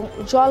বুলেট এবং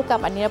জল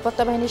কামান।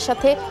 নিরাপত্তা বাহিনীর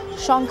সাথে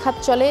সংঘাত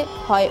চলে,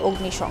 হয়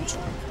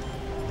অগ্নিসংযোগ।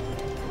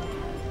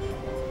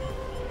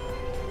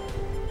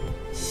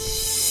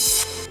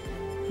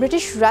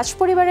 ব্রিটিশ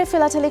রাজপরিবারের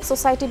ফিলাটেলিক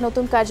সোসাইটির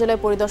নতুন কার্যালয়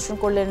পরিদর্শন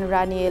করলেন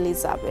রানী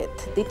এলিজাবেথ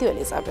দ্বিতীয়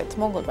এলিজাবেথ।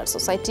 মঙ্গলবার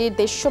সোসাইটির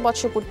 150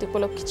 বছর পূর্তি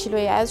উপলক্ষে ছিল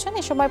এই আয়োজন।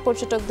 এ সময়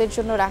পর্যটকদের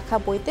জন্য রাখা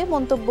বইতে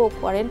মন্তব্য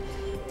করেন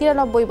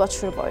 93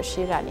 বছর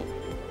বয়সী রানী।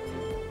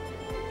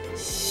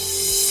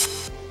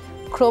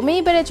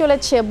 ক্রমেই বেড়ে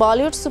চলেছে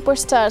বলিউড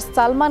সুপারস্টার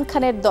সালমান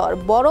খানের দর।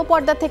 বড়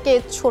পর্দা থেকে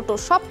ছোট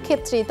সব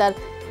ক্ষেত্রেই তার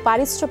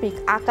পারিশ্রমিক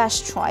আকাশ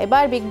ছোঁয়া।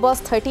 এবার বিগ বস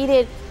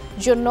 13-এর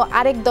জন্য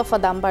আরেক দফা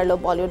দাম বাড়ল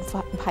বলিউড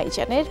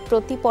ভাইজানের।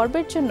 প্রতি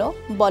পর্বের জন্য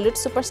বলিউড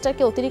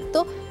সুপারস্টারকে অতিরিক্ত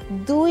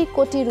 2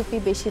 কোটি রুপি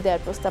বেশি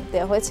দেওয়ার প্রস্তাব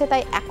দেওয়া হয়েছে।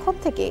 তাই এখন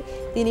থেকে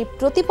তিনি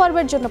প্রতি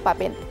পর্বের জন্য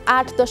পাবেন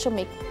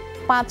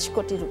 8.5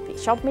 কোটি রুপি।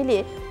 সব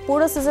মিলিয়ে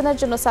পুরো সিজনের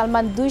জন্য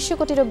সালমান 200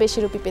 কোটিরও বেশি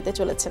রুপি পেতে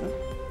চলেছেন।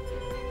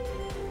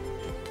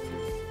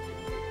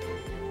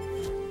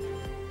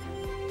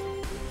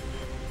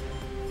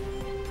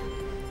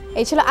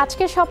 এই ছিল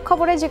আজকের সব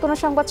খবরে। যে কোনো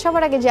সংবাদ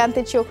সবার আগে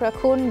জানতে চোখ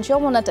রাখুন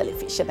যমুনা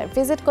টেলিভিশনে।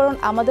 ভিজিট করুন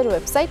আমাদের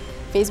ওয়েবসাইট,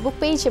 ফেসবুক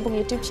পেজ এবং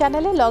ইউটিউব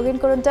চ্যানেলে। লগ ইন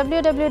করুন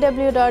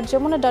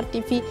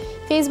www.jamuna.tv,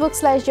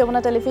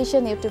 Facebook/Jamuna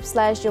Television,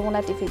 YouTube/Jamuna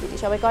TVBD।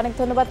 সবাইকে অনেক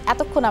ধন্যবাদ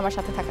এতক্ষণ আমার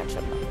সাথে থাকার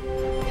জন্য।